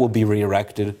Berlin Wall will be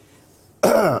re-erected.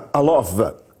 A lot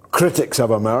of critics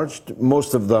have emerged,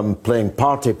 most of them playing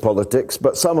party politics,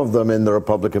 but some of them in the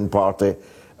Republican Party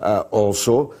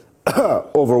also.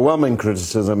 Overwhelming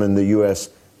criticism in the US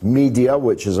media,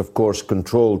 which is, of course,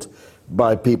 controlled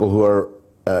by people who are,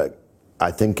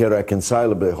 I think,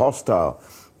 irreconcilably hostile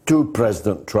to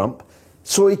President Trump.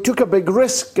 So he took a big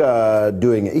risk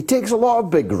doing it. He takes a lot of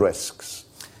big risks.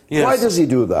 Yes. Why does he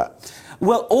do that?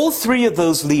 Well, all three of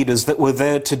those leaders that were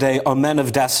there today are men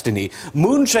of destiny.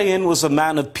 Moon Jae-in was a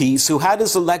man of peace who had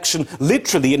his election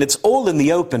literally, and it's all in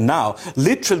the open now,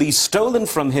 literally stolen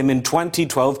from him in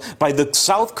 2012 by the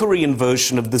South Korean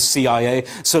version of the CIA,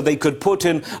 so they could put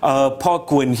in Park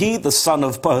Geun-hye, the son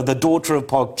of the daughter of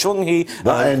Park Chung-hee.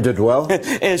 That ended well.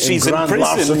 She's in prison.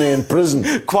 Larceny in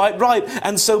prison. Quite right.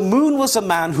 And so Moon was a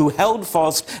man who held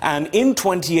fast, and in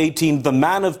 2018, the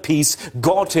man of peace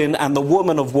got in, and the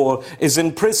woman of war is in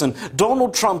prison.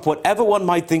 Donald Trump, whatever one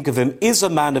might think of him, is a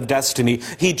man of destiny.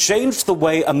 He changed the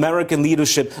way American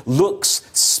leadership looks,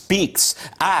 speaks,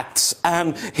 acts,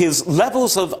 and his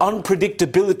levels of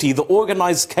unpredictability, the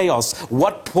organized chaos.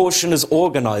 What portion is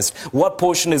organized? What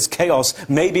portion is chaos?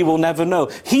 Maybe we'll never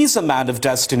know. He's a man of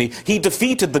destiny. He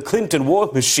defeated the Clinton war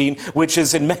machine, which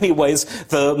is in many ways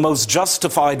the most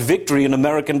justified victory an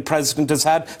American president has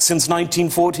had since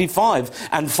 1945.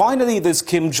 And finally, there's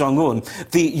Kim Jong-un,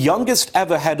 the youngest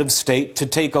ever head of state to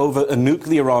take over a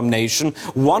nuclear-armed nation,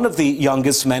 one of the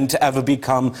youngest men to ever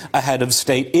become a head of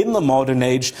state in the modern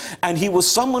age. And he was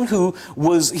someone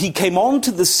he came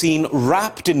onto the scene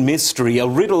wrapped in mystery, a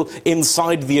riddle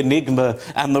inside the enigma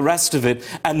and the rest of it.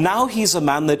 And now he's a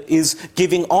man that is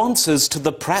giving answers to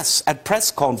the press at press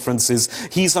conferences.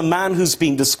 He's a man who's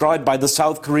been described by the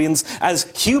South Koreans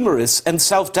as humorous and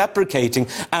self-deprecating.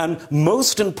 And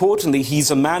most importantly, he's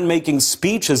a man making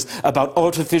speeches about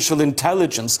artificial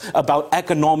intelligence, about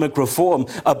economic reform,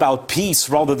 about peace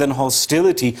rather than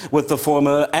hostility with the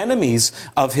former enemies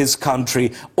of his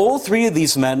country. All three of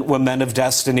these men were men of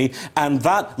destiny, and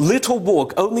that little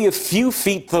walk, only a few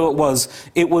feet though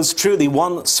it was truly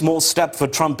one small step for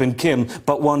Trump and Kim,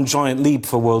 but one giant leap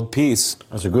for world peace.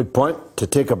 That's a good point. To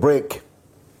take a break.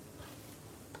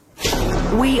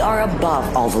 We are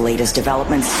above all the latest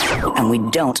developments, and we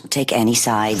don't take any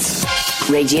sides.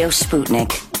 Radio Sputnik,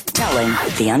 telling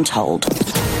the untold.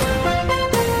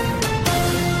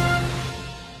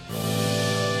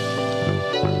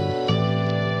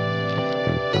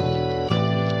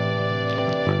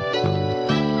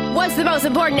 What's the most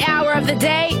important hour of the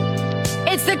day?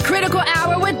 It's the Critical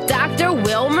Hour with Dr.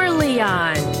 Wilmer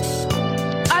Leon.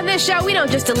 On this show, we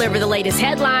don't just deliver the latest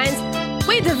headlines.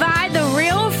 We divide the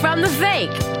real from the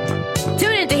fake.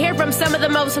 Tune in to hear from some of the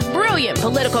most brilliant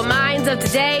political minds of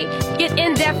today. Get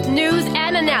in-depth news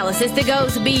and analysis that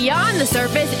goes beyond the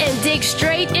surface and dig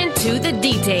straight into the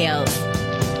details.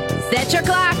 Set your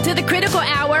clock to the Critical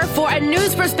Hour for a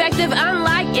news perspective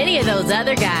unlike any of those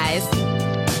other guys.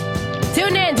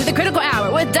 Tune in to the Critical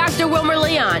Hour with Dr. Wilmer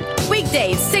Leon,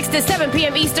 weekdays 6 to 7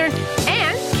 p.m. Eastern,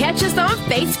 and catch us on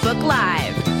Facebook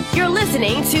Live. You're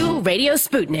listening to Radio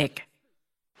Sputnik.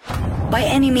 By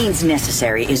Any Means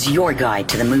Necessary is your guide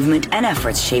to the movement and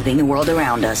efforts shaping the world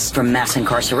around us. From mass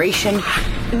incarceration.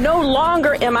 No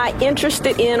longer am I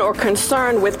interested in or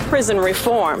concerned with prison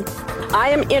reform. I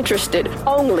am interested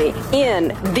only in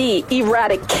the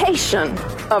eradication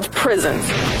of prisons.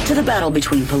 To the battle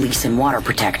between police and water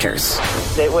protectors.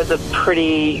 It was a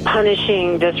pretty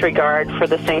punishing disregard for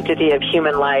the sanctity of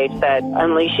human life, that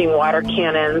unleashing water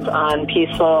cannons on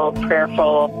peaceful,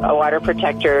 prayerful water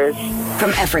protectors.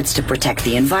 From efforts to protect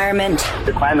the environment.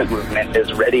 The climate movement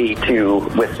is ready to,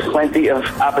 with plenty of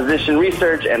opposition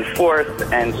research and force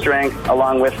and strength,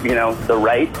 along with, the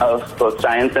right of both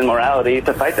science and morality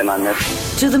to fight them on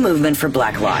this. To the movement for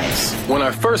Black Lives. When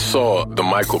I first saw the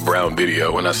Michael Brown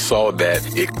video, and I saw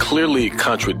that it clearly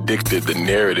contradicted the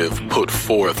narrative put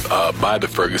forth by the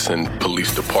Ferguson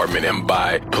Police Department and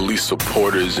by police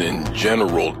supporters in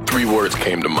general, 3 words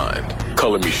came to mind.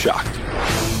 Color me shocked.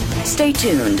 Stay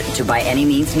tuned to By Any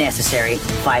Means Necessary,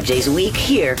 5 days a week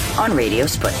here on Radio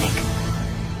Sputnik.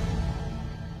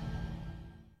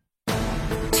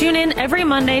 Tune in every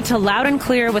Monday to Loud and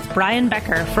Clear with Brian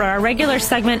Becker for our regular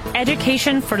segment,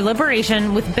 Education for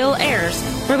Liberation with Bill Ayers,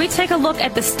 where we take a look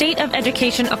at the state of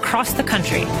education across the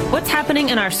country. What's happening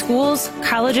in our schools,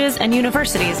 colleges, and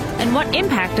universities, and what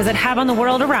impact does it have on the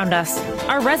world around us?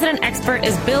 Our resident expert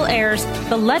is Bill Ayers,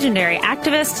 the legendary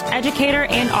activist, educator,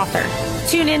 and author.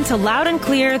 Tune in to Loud and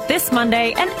Clear this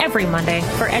Monday and every Monday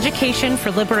for Education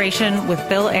for Liberation with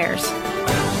Bill Ayers.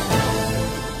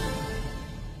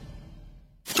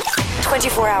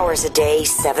 24 hours a day,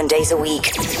 7 days a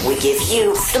week. We give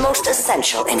you the most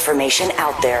essential information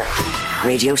out there.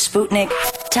 Radio Sputnik,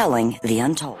 telling the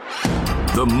untold.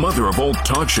 The mother of all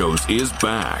talk shows is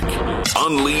back.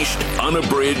 Unleashed,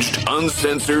 unabridged,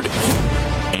 uncensored,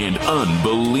 and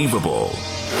unbelievable.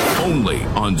 Only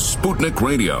on Sputnik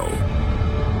Radio.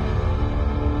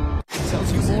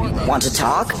 Want to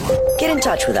talk? Get in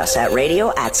touch with us at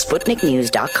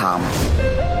radio@sputniknews.com.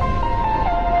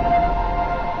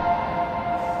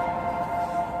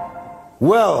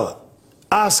 Well,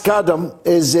 Ask Adam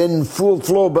is in full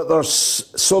flow, but there's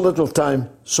so little time,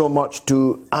 so much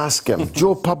to ask him.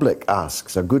 Joe Public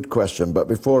asks a good question, but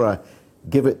before I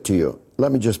give it to you,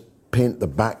 let me just paint the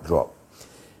backdrop.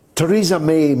 Theresa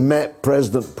May met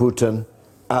President Putin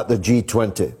at the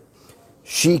G20.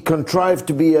 She contrived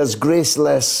to be as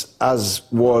graceless as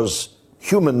was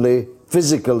humanly,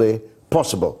 physically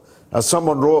possible. As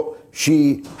someone wrote,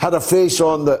 she had a face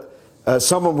on that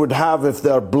someone would have if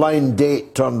their blind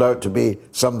date turned out to be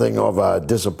something of a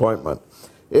disappointment.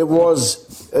 It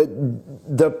was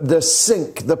the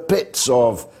sink, the pits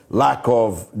of lack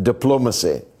of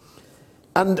diplomacy.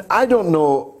 And I don't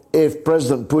know if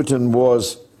President Putin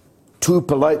was too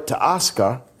polite to ask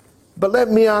her, but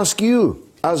let me ask you,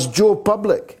 as Joe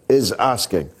Public is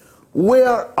asking,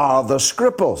 where are the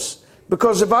Skripals?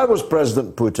 Because if I was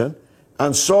President Putin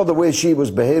and saw the way she was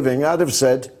behaving, I'd have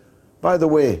said, by the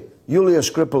way, Yulia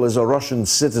Skripal is a Russian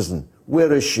citizen.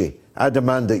 Where is she? I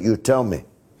demand that you tell me.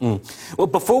 Well,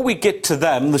 before we get to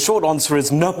them, the short answer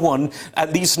is no one,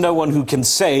 at least no one who can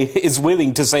say, is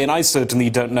willing to say, and I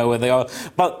certainly don't know where they are.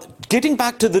 But getting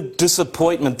back to the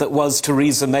disappointment that was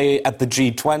Theresa May at the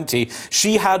G20,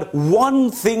 she had one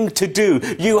thing to do.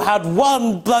 You had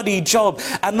one bloody job.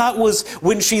 And that was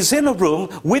when she's in a room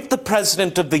with the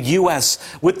president of the US,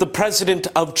 with the president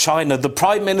of China, the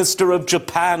prime minister of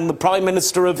Japan, the prime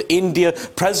minister of India,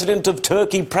 president of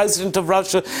Turkey, president of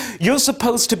Russia, you're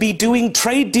supposed to be doing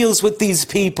trade deals with these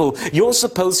people. You're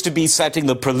supposed to be setting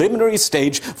the preliminary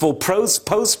stage for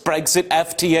post-Brexit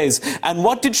FTAs. And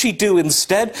what did she do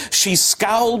instead? She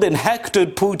scowled and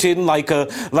hectored Putin like a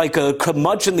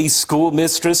curmudgeonly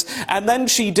schoolmistress. And then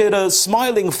she did a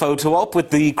smiling photo op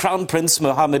with the Crown Prince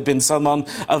Mohammed bin Salman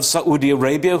of Saudi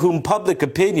Arabia, whom public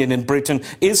opinion in Britain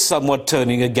is somewhat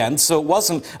turning against. So it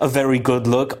wasn't a very good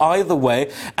look either way.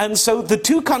 And so the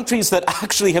two countries that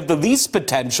actually have the least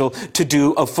potential to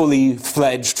do a fully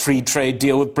fledged free trade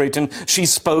deal with Britain, she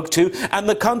spoke to, and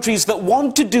the countries that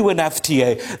want to do an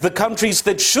FTA, the countries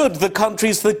that should, the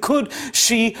countries that could,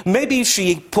 maybe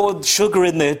she poured sugar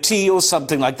in their tea or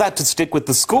something like that, to stick with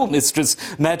the schoolmistress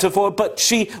metaphor, but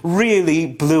she really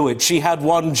blew it. She had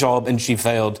one job and she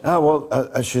failed.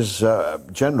 She's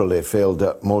generally failed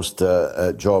at most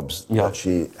jobs that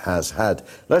she has had.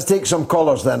 Let's take some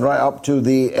callers then, right up to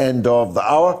the end of the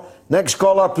hour. Next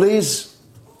caller, please.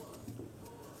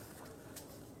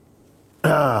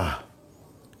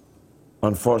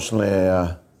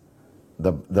 Unfortunately,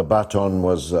 the baton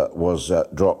was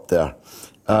dropped there.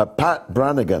 Pat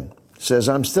Brannigan says,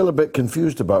 I'm still a bit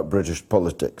confused about British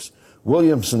politics.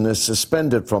 Williamson is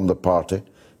suspended from the party.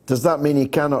 Does that mean he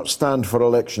cannot stand for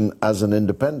election as an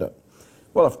independent?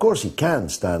 Well, of course he can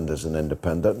stand as an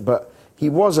independent, but he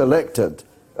was elected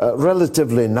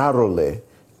relatively narrowly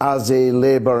as a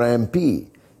Labour MP.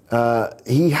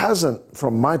 He hasn't,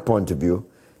 from my point of view,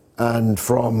 and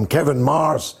from Kevin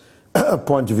Marr's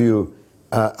point of view,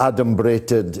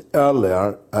 adumbrated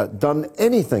earlier, done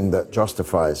anything that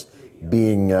justifies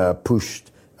being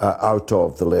pushed out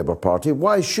of the Labour Party.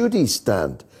 Why should he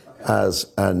stand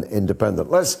as an independent?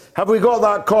 Have we got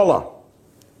that caller?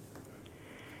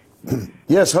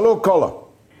 Yes, hello, caller.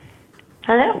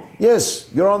 Hello? Yes,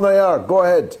 you're on the air. Go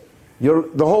ahead.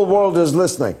 The whole world is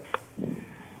listening.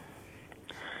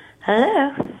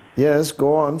 Hello? Yes,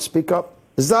 go on, speak up.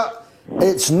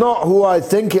 It's not who I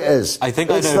think it is.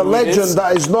 It's the legend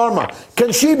that is Norma.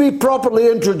 Can she be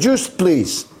properly introduced,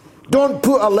 please? Don't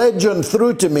put a legend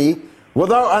through to me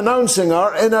without announcing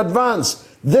her in advance.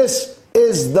 This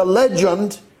is the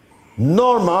legend,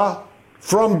 Norma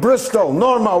from Bristol.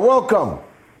 Norma, welcome.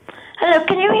 Hello,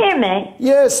 can you hear me?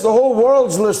 Yes, the whole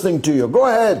world's listening to you. Go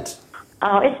ahead.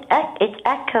 Oh, it's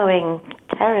echoing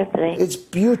terribly. It's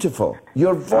beautiful.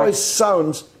 Your voice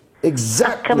sounds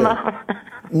exactly... Come on.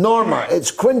 Norma.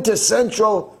 It's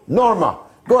quintessential Norma.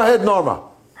 Go ahead, Norma.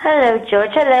 Hello,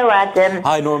 George. Hello, Adam.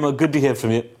 Hi, Norma. Good to hear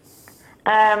from you.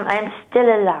 I'm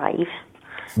still alive.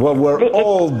 Well, we're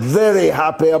all very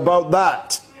happy about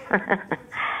that.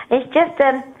 It's just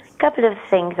a couple of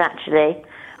things, actually.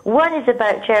 One is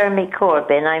about Jeremy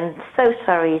Corbyn. I'm so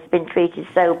sorry he's been treated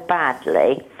so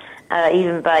badly,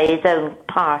 even by his own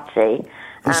party.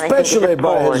 Especially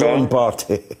by his own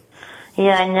party.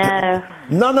 Yeah, I know.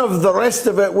 None of the rest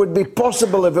of it would be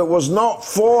possible if it was not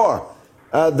for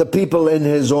the people in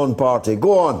his own party.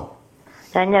 Go on.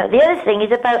 I know. The other thing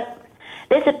is about...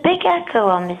 There's a big echo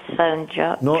on this phone,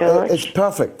 George. No, it's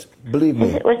perfect. Believe me.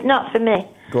 It was not for me.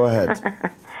 Go ahead.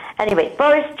 Anyway,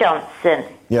 Boris Johnson.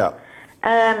 Yeah.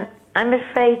 I'm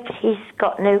afraid he's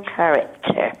got no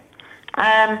character.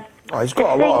 He's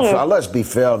got a lot of... Let's be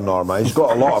fair, Norma. He's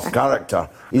got a lot of character.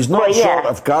 He's not short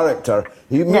of character.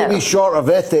 He may be short of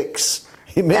ethics.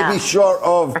 He may be short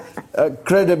of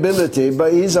credibility,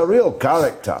 but he's a real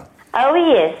character. Oh,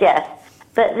 he is, yes.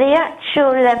 But the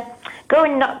actual...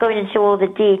 not going into all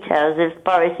the details of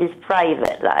Boris's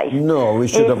private life. No, we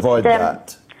should avoid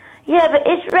that. Yeah, but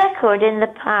his record in the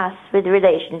past with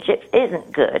relationships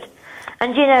isn't good.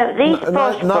 And, you know, these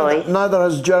posh boys... Neither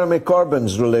has Jeremy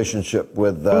Corbyn's relationship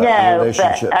with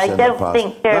relationships but I in don't the past.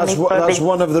 think Jeremy That's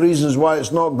one of the reasons why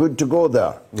it's not good to go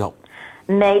there. No.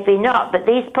 Maybe not, but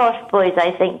these posh boys,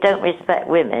 I think, don't respect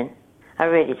women. I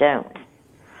really don't.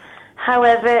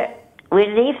 However, we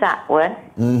leave that one.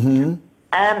 Mm-hmm.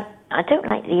 I don't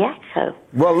like the echo.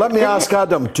 Well, let me ask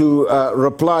Adam to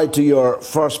reply to your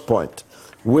first point,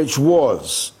 which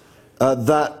was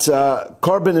that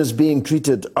Corbyn is being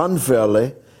treated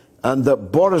unfairly and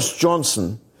that Boris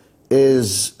Johnson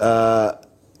is,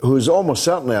 who is almost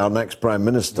certainly our next Prime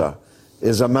Minister,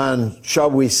 is a man,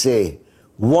 shall we say,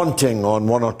 wanting on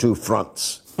one or two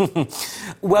fronts.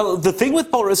 Well, the thing with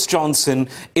Boris Johnson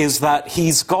is that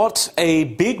he's got a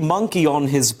big monkey on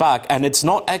his back, and it's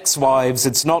not ex-wives,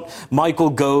 it's not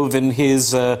Michael Gove and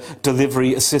his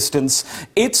delivery assistants.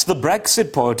 It's the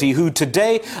Brexit Party, who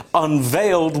today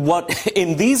unveiled what,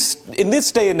 in this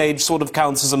day and age, sort of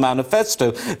counts as a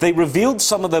manifesto. They revealed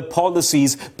some of their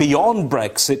policies beyond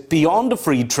Brexit, beyond a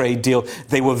free trade deal.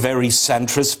 They were very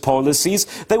centrist policies.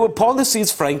 They were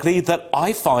policies, frankly, that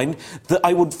I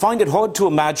would find it hard to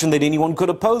imagine that anyone could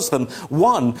oppose them.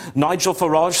 One, Nigel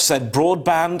Farage said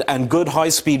broadband and good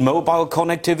high-speed mobile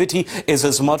connectivity is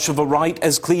as much of a right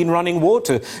as clean running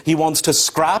water. He wants to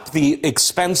scrap the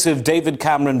expensive David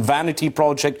Cameron vanity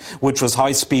project, which was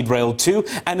High-Speed Rail 2,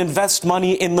 and invest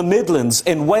money in the Midlands,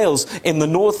 in Wales, in the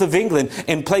north of England,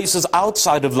 in places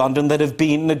outside of London that have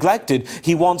been neglected.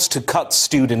 He wants to cut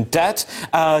student debt.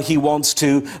 He wants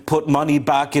to put money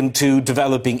back into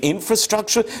developing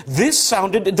infrastructure.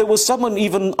 There was someone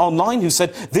even online who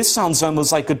said, this sounds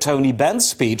almost like a Tony Benn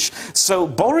speech. So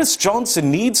Boris Johnson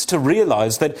needs to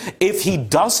realise that if he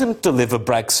doesn't deliver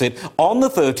Brexit on the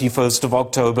 31st of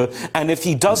October, and if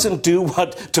he doesn't do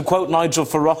what, to quote Nigel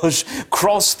Farage,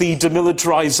 cross the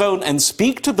demilitarised zone and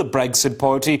speak to the Brexit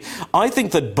Party, I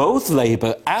think that both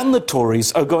Labour and the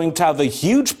Tories are going to have a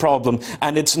huge problem,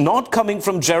 and it's not coming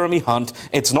from Jeremy Hunt,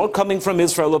 it's not coming from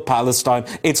Israel or Palestine,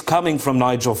 it's coming from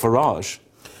Nigel Farage.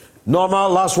 Norma,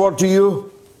 last word to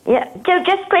you. Yeah, so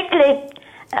just quickly,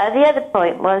 the other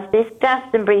point was this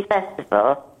Glastonbury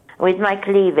Festival with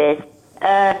Michael Leavis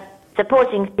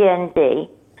supporting CND.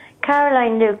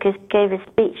 Caroline Lucas gave a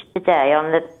speech today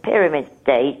on the Pyramid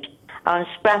stage on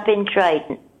scrapping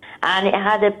Trident, and it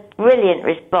had a brilliant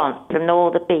response from all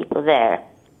the people there.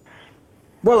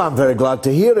 Well, I'm very glad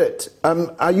to hear it.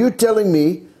 Are you telling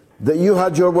me that you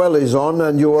had your wellies on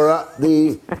and you were at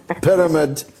the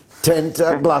Pyramid tent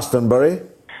at Glastonbury?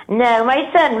 No, my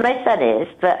son is,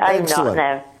 but I'm Excellent. not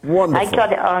now. Wonderful. I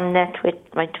got it on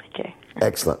my Twitter.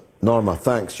 Excellent. Norma,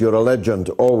 thanks. You're a legend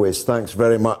always. Thanks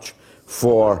very much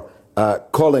for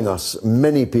calling us.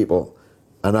 Many people,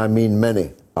 and I mean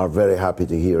many, are very happy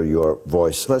to hear your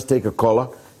voice. Let's take a caller.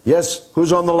 Yes,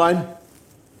 who's on the line?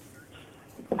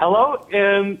 Hello?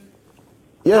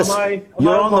 Yes,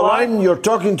 you're on the line. You're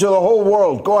talking to the whole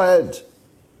world. Go ahead.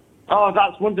 Oh,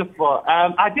 that's wonderful.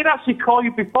 I did actually call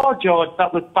you before, George.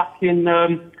 That was back in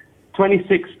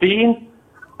 2016.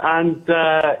 And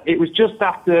it was just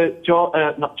after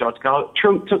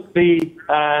Trump took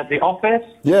the office.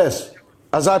 Yes,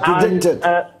 as I predicted.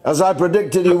 As I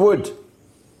predicted he would.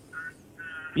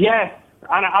 Yes,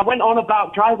 and I went on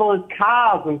about driverless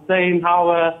cars and saying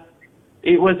how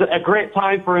it was a great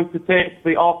time for him to take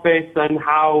the office and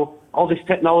how all this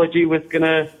technology was going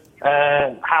to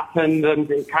happened, and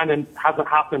it kind of hasn't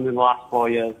happened in the last 4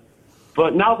 years.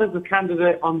 But now there's a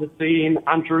candidate on the scene,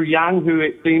 Andrew Yang, who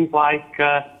it seems like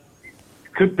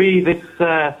could be this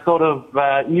sort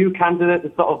of new candidate,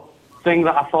 the sort of thing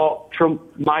that I thought Trump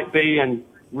might be and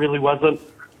really wasn't.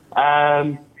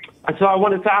 And so I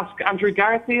wanted to ask Andrew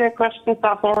Garrity a question, if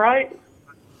that's all right.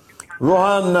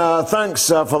 Rohan, thanks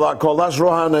for that call. That's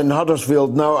Rohan in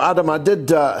Huddersfield. Now, Adam, I did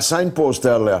signpost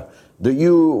earlier that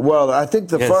you were, I think,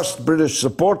 the first British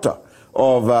supporter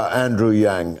of Andrew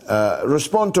Yang.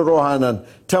 Respond to Rohan and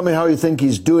tell me how you think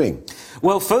he's doing.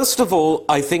 Well, first of all,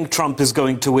 I think Trump is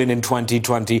going to win in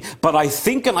 2020, but I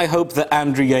think and I hope that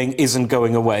Andrew Yang isn't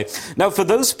going away. Now, for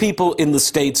those people in the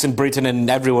States, in Britain and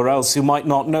everywhere else who might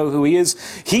not know who he is,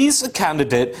 he's a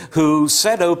candidate who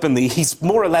said openly he's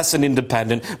more or less an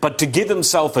independent, but to give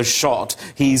himself a shot,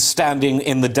 he's standing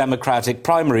in the Democratic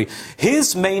primary.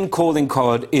 His main calling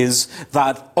card is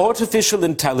that artificial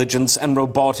intelligence and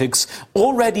robotics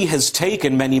already has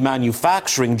taken many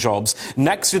manufacturing jobs.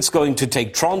 Next, it's going to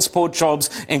take transport jobs,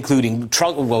 including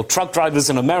truck drivers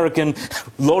in American,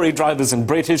 lorry drivers in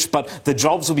British, but the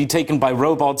jobs will be taken by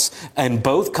robots in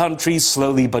both countries,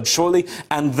 slowly but surely.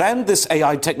 And then this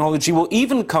AI technology will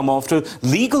even come after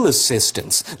legal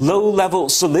assistants, low-level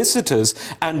solicitors,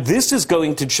 and this is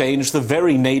going to change the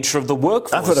very nature of the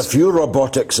workforce. I've had a few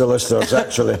robotic solicitors,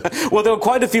 actually. Well, there are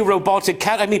quite a few robotic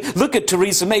I mean, look at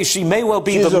Theresa May. She may well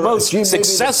be the most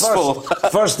successful.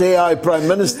 First AI Prime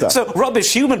Minister. So,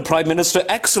 rubbish human Prime Minister,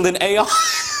 excellent AI.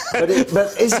 But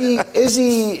is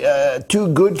he too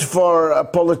good for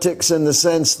politics in the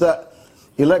sense that,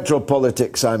 electoral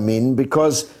politics, I mean,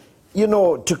 because, you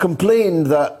know, to complain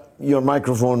that your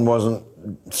microphone wasn't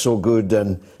so good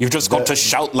and you've just got to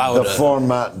shout louder, the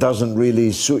format doesn't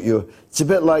really suit you. It's a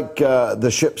bit like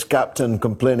the ship's captain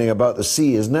complaining about the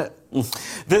sea, isn't it?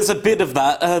 There's a bit of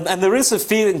that, and there is a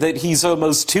feeling that he's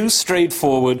almost too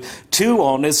straightforward, too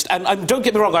honest, and don't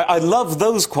get me wrong, I love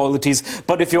those qualities,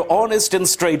 but if you're honest and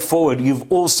straightforward,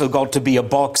 you've also got to be a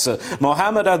boxer.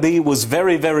 Muhammad Ali was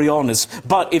very, very honest,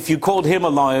 but if you called him a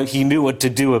liar, he knew what to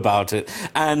do about it.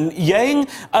 And Yang,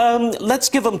 let's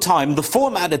give him time. The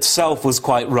format itself was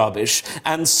quite rubbish,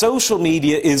 and social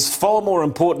media is far more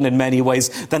important in many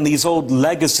ways than these old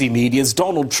legacy medias.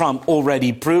 Donald Trump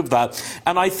already proved that,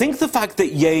 and I think the fact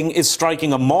that Yang is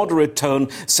striking a moderate tone,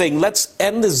 saying let's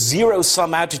end the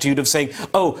zero-sum attitude of saying,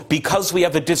 oh, because we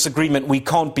have a disagreement, we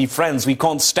can't be friends, we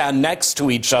can't stand next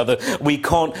to each other, we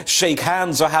can't shake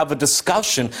hands or have a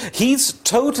discussion. He's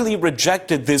totally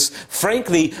rejected this,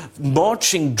 frankly,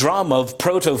 marching drum of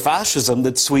proto-fascism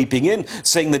that's sweeping in,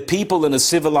 saying that people in a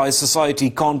civilized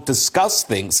society can't discuss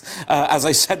things. As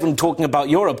I said when talking about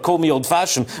Europe, call me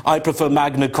old-fashioned, I prefer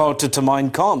Magna Carta to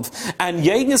Mein Kampf. And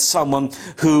Yang is someone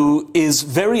who is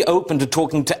very open to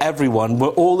talking to everyone. We're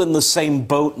all in the same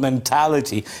boat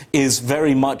mentality is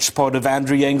very much part of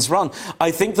Andrew Yang's run.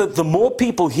 I think that the more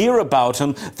people hear about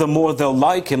him, the more they'll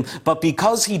like him. But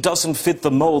because he doesn't fit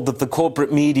the mold that the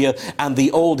corporate media and the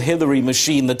old Hillary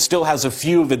machine that still has a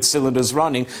few of its cylinders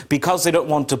running, because they don't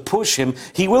want to push him,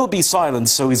 he will be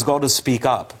silenced, so he's got to speak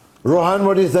up. Rohan,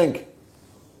 what do you think?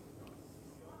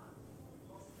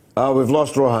 We've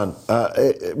lost Rohan.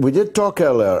 We did talk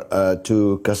earlier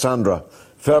to Cassandra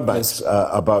Fairbanks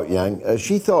about Yang.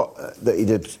 She thought that he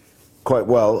did quite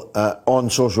well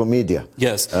on social media.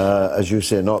 Yes. As you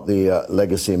say, not the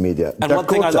legacy media. And Dakota. One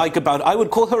thing I like about I would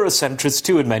call her a centrist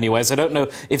too in many ways. I don't know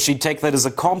if she'd take that as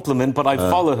a compliment, but I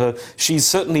follow her. She's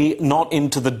certainly not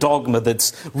into the dogma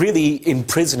that's really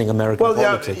imprisoning American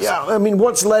politics. Yeah, I mean,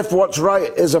 what's left, what's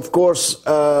right is, of course,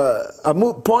 a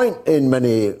moot point in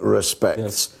many respects.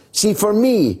 Yes. See, for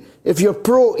me, if you're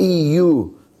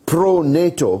pro-EU,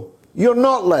 pro-NATO, you're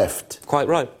not left. Quite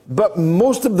right. But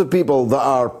most of the people that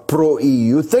are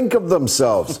pro-EU think of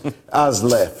themselves as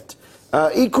left.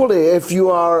 Equally, if you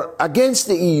are against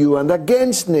the EU and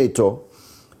against NATO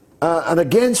and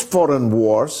against foreign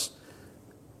wars,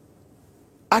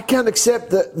 I can't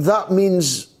accept that that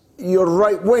means you're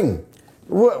right-wing.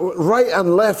 Right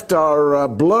and left are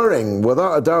blurring,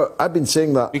 without a doubt. I've been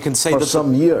saying that for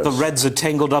some years. The Reds are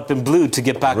tangled up in blue, to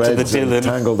get back to the Dylan.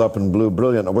 Tangled up in blue,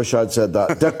 brilliant. I wish I'd said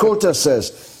that. Dakota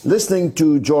says, listening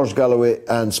to George Galloway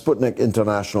and Sputnik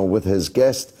International with his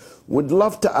guest, would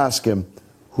love to ask him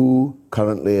who,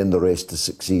 currently in the race to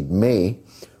succeed May,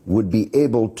 would be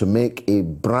able to make a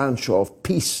branch of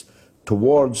peace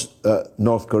towards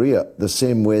North Korea the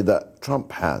same way that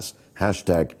Trump has.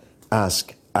 Hashtag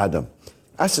Ask Adam.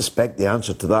 I suspect the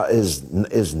answer to that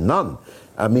is none.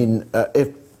 I mean,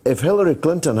 if Hillary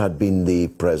Clinton had been the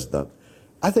president,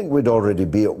 I think we'd already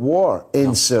be at war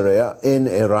in Syria, in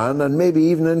Iran, and maybe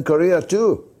even in Korea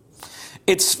too.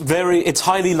 It's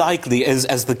highly likely,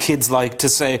 as the kids like to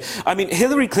say. I mean,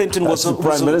 Hillary Clinton was the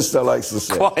Prime Minister likes to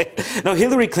say. No,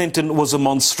 Hillary Clinton was a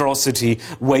monstrosity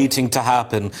waiting to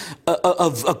happen,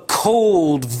 of a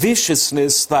cold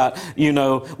viciousness that,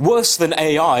 worse than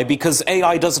AI, because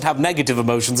AI doesn't have negative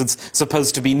emotions. It's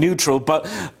supposed to be neutral. But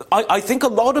I think a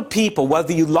lot of people,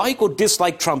 whether you like or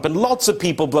dislike Trump, and lots of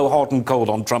people blow hot and cold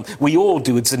on Trump, we all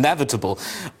do, it's inevitable.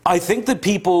 I think that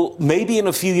people, maybe in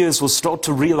a few years, will start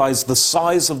to realize the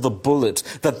size of the bullet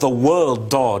that the world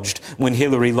dodged when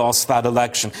Hillary lost that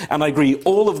election. And I agree,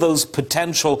 all of those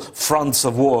potential fronts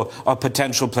of war are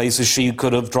potential places she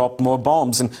could have dropped more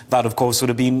bombs, and that, of course, would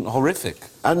have been horrific.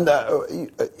 And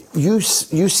you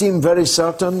seem very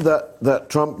certain that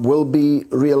Trump will be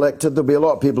re-elected. There'll be a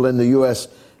lot of people in the US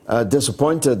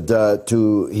disappointed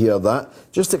to hear that.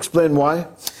 Just explain why.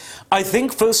 I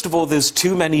think, first of all, there's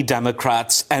too many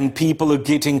Democrats and people are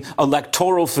getting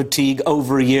electoral fatigue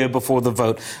over a year before the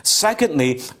vote.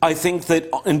 Secondly, I think that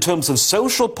in terms of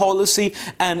social policy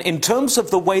and in terms of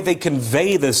the way they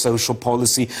convey their social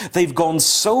policy, they've gone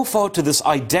so far to this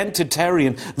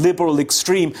identitarian liberal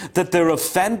extreme that they're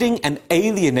offending and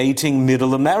alienating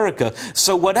middle America.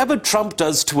 So whatever Trump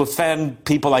does to offend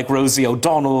people like Rosie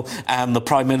O'Donnell and the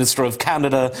Prime Minister of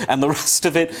Canada and the rest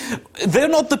of it, they're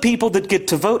not the people that get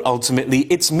to vote ultimately.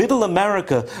 It's middle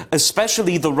America,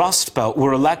 especially the Rust Belt,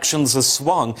 where elections are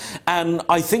swung. And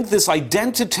I think this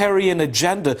identitarian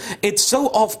agenda, it's so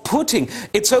off-putting.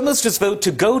 It's almost as though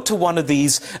to go to one of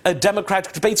these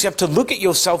Democratic debates, you have to look at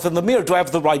yourself in the mirror. Do I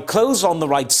have the right clothes on, the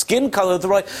right skin color, the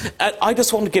right... I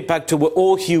just want to get back to we're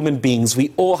all human beings.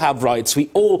 We all have rights. We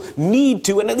all need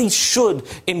to, and at least should,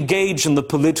 engage in the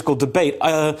political debate.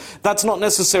 That's not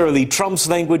necessarily Trump's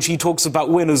language. He talks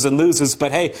about winners and losers,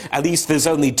 but hey, at least there's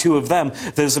only two of them.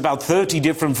 There's about 30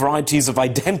 different varieties of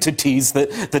identities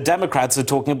that the Democrats are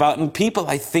talking about, and people,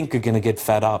 I think, are going to get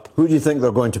fed up. Who do you think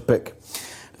they're going to pick?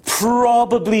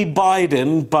 Probably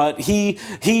Biden, but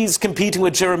he's competing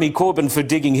with Jeremy Corbyn for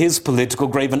digging his political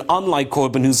grave, and unlike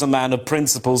Corbyn, who's a man of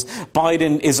principles,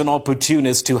 Biden is an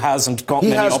opportunist who hasn't got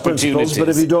many opportunities. He has principles, but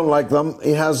if you don't like them,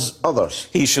 he has others.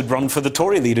 He should run for the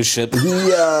Tory leadership.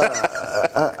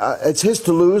 It's his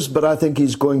to lose, but I think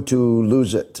he's going to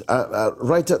lose it.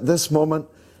 Right at this moment,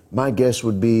 my guess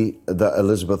would be that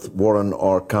Elizabeth Warren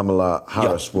or Kamala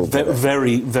Harris will be.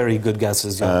 Very, very good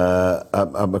guesses. Yeah.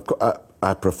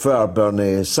 I prefer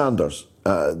Bernie Sanders.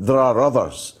 There are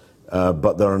others,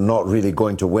 but they're not really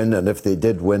going to win, and if they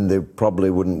did win, they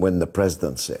probably wouldn't win the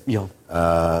presidency. Yeah.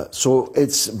 So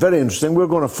it's very interesting. We're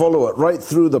going to follow it right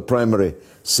through the primary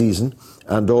season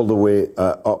and all the way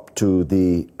up to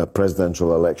the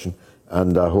presidential election,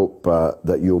 and I hope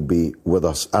that you'll be with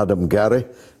us. Adam Gary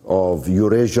of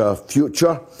Eurasia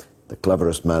Future, the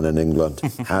cleverest man in England.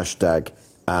 Hashtag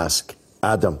Ask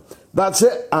Adam. That's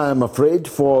it, I'm afraid,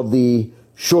 for the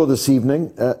show this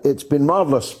evening. It's been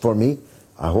marvellous for me.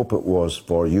 I hope it was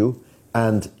for you.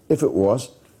 And if it was,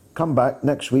 come back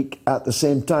next week at the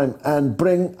same time and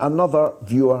bring another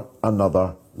viewer,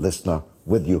 another listener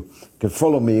with you. You can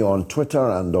follow me on Twitter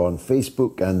and on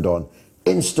Facebook and on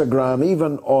Instagram,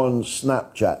 even on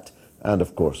Snapchat, and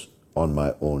of course on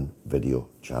my own video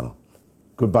channel.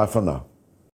 Goodbye for now.